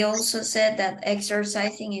 we also said that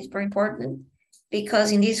exercising is very important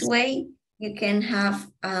because in this way you can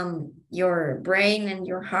have your brain and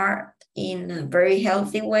your heart in a very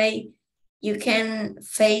healthy way. You can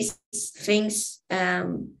face things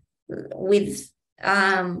with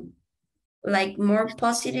like more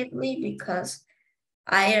positively because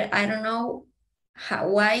I don't know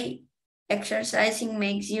why exercising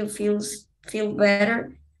makes you feel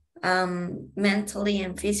better mentally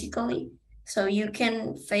and physically, so you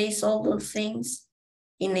can face all those things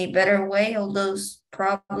in a better way, all those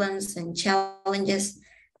problems and challenges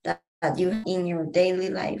that you have in your daily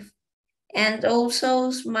life. And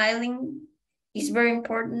also smiling is very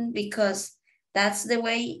important because that's the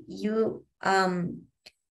way you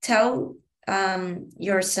tell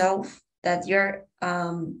yourself that you're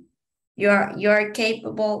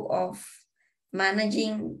capable of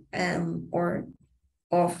managing or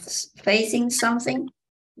of facing something.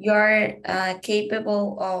 You're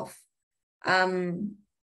capable of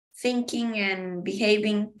thinking and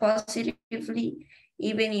behaving positively,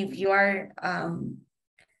 even if you are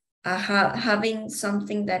having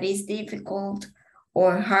something that is difficult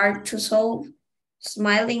or hard to solve.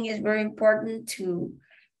 Smiling is very important to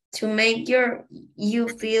make you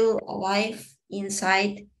feel alive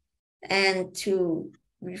inside and to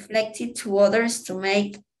reflect it to others to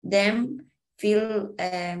make them feel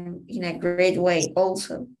in a great way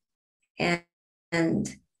also. And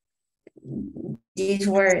these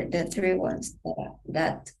were the three ones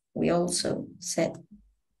that we also said.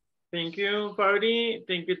 Thank you, Faudi.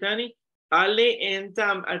 Thank you, Tani. Ale and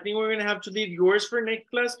Tam, I think we're gonna have to leave yours for next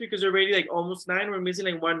class because already like almost 9. We're missing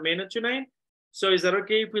like 1 minute to 9. So is that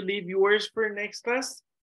okay if we leave yours for next class?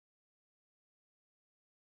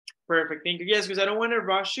 Perfect, thank you. Yes, because I don't want to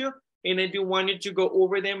rush you and I do want you to go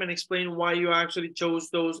over them and explain why you actually chose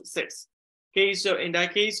those 6. Okay, so in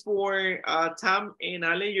that case for Tam and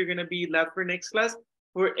Ale, you're gonna be left for next class.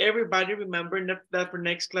 For everybody, remember that for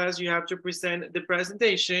next class, you have to present the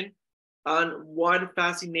presentation on what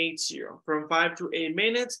fascinates you from 5 to 8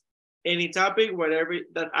 minutes, any topic, whatever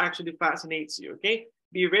that actually fascinates you, okay?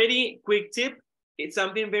 Be ready, quick tip. It's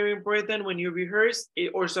something very important when you rehearse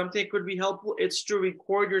or something could be helpful. It's to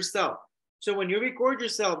record yourself. So when you record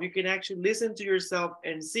yourself, you can actually listen to yourself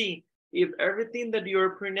and see if everything that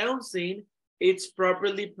you're pronouncing, it's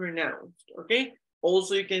properly pronounced, okay?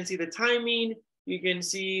 Also, you can see the timing, you can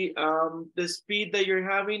see the speed that you're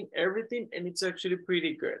having, everything, and it's actually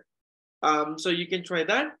pretty good. So you can try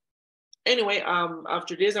that. Anyway,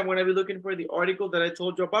 after this, I'm gonna be looking for the article that I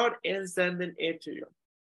told you about and sending it to you.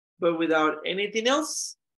 But without anything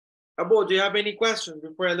else, Abo, do you have any questions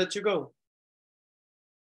before I let you go?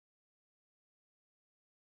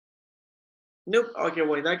 Nope. Okay,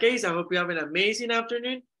 well, in that case, I hope you have an amazing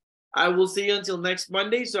afternoon. I will see you until next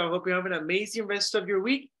Monday. So I hope you have an amazing rest of your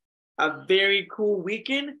week, a very cool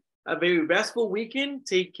weekend, a very restful weekend.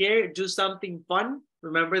 Take care, do something fun.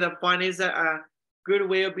 Remember that fun is a good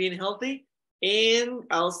way of being healthy. And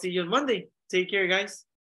I'll see you on Monday. Take care, guys.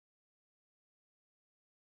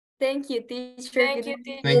 Thank you, teacher. Thank you,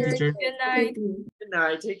 teacher. Good night. Good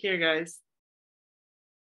night. Take care, guys.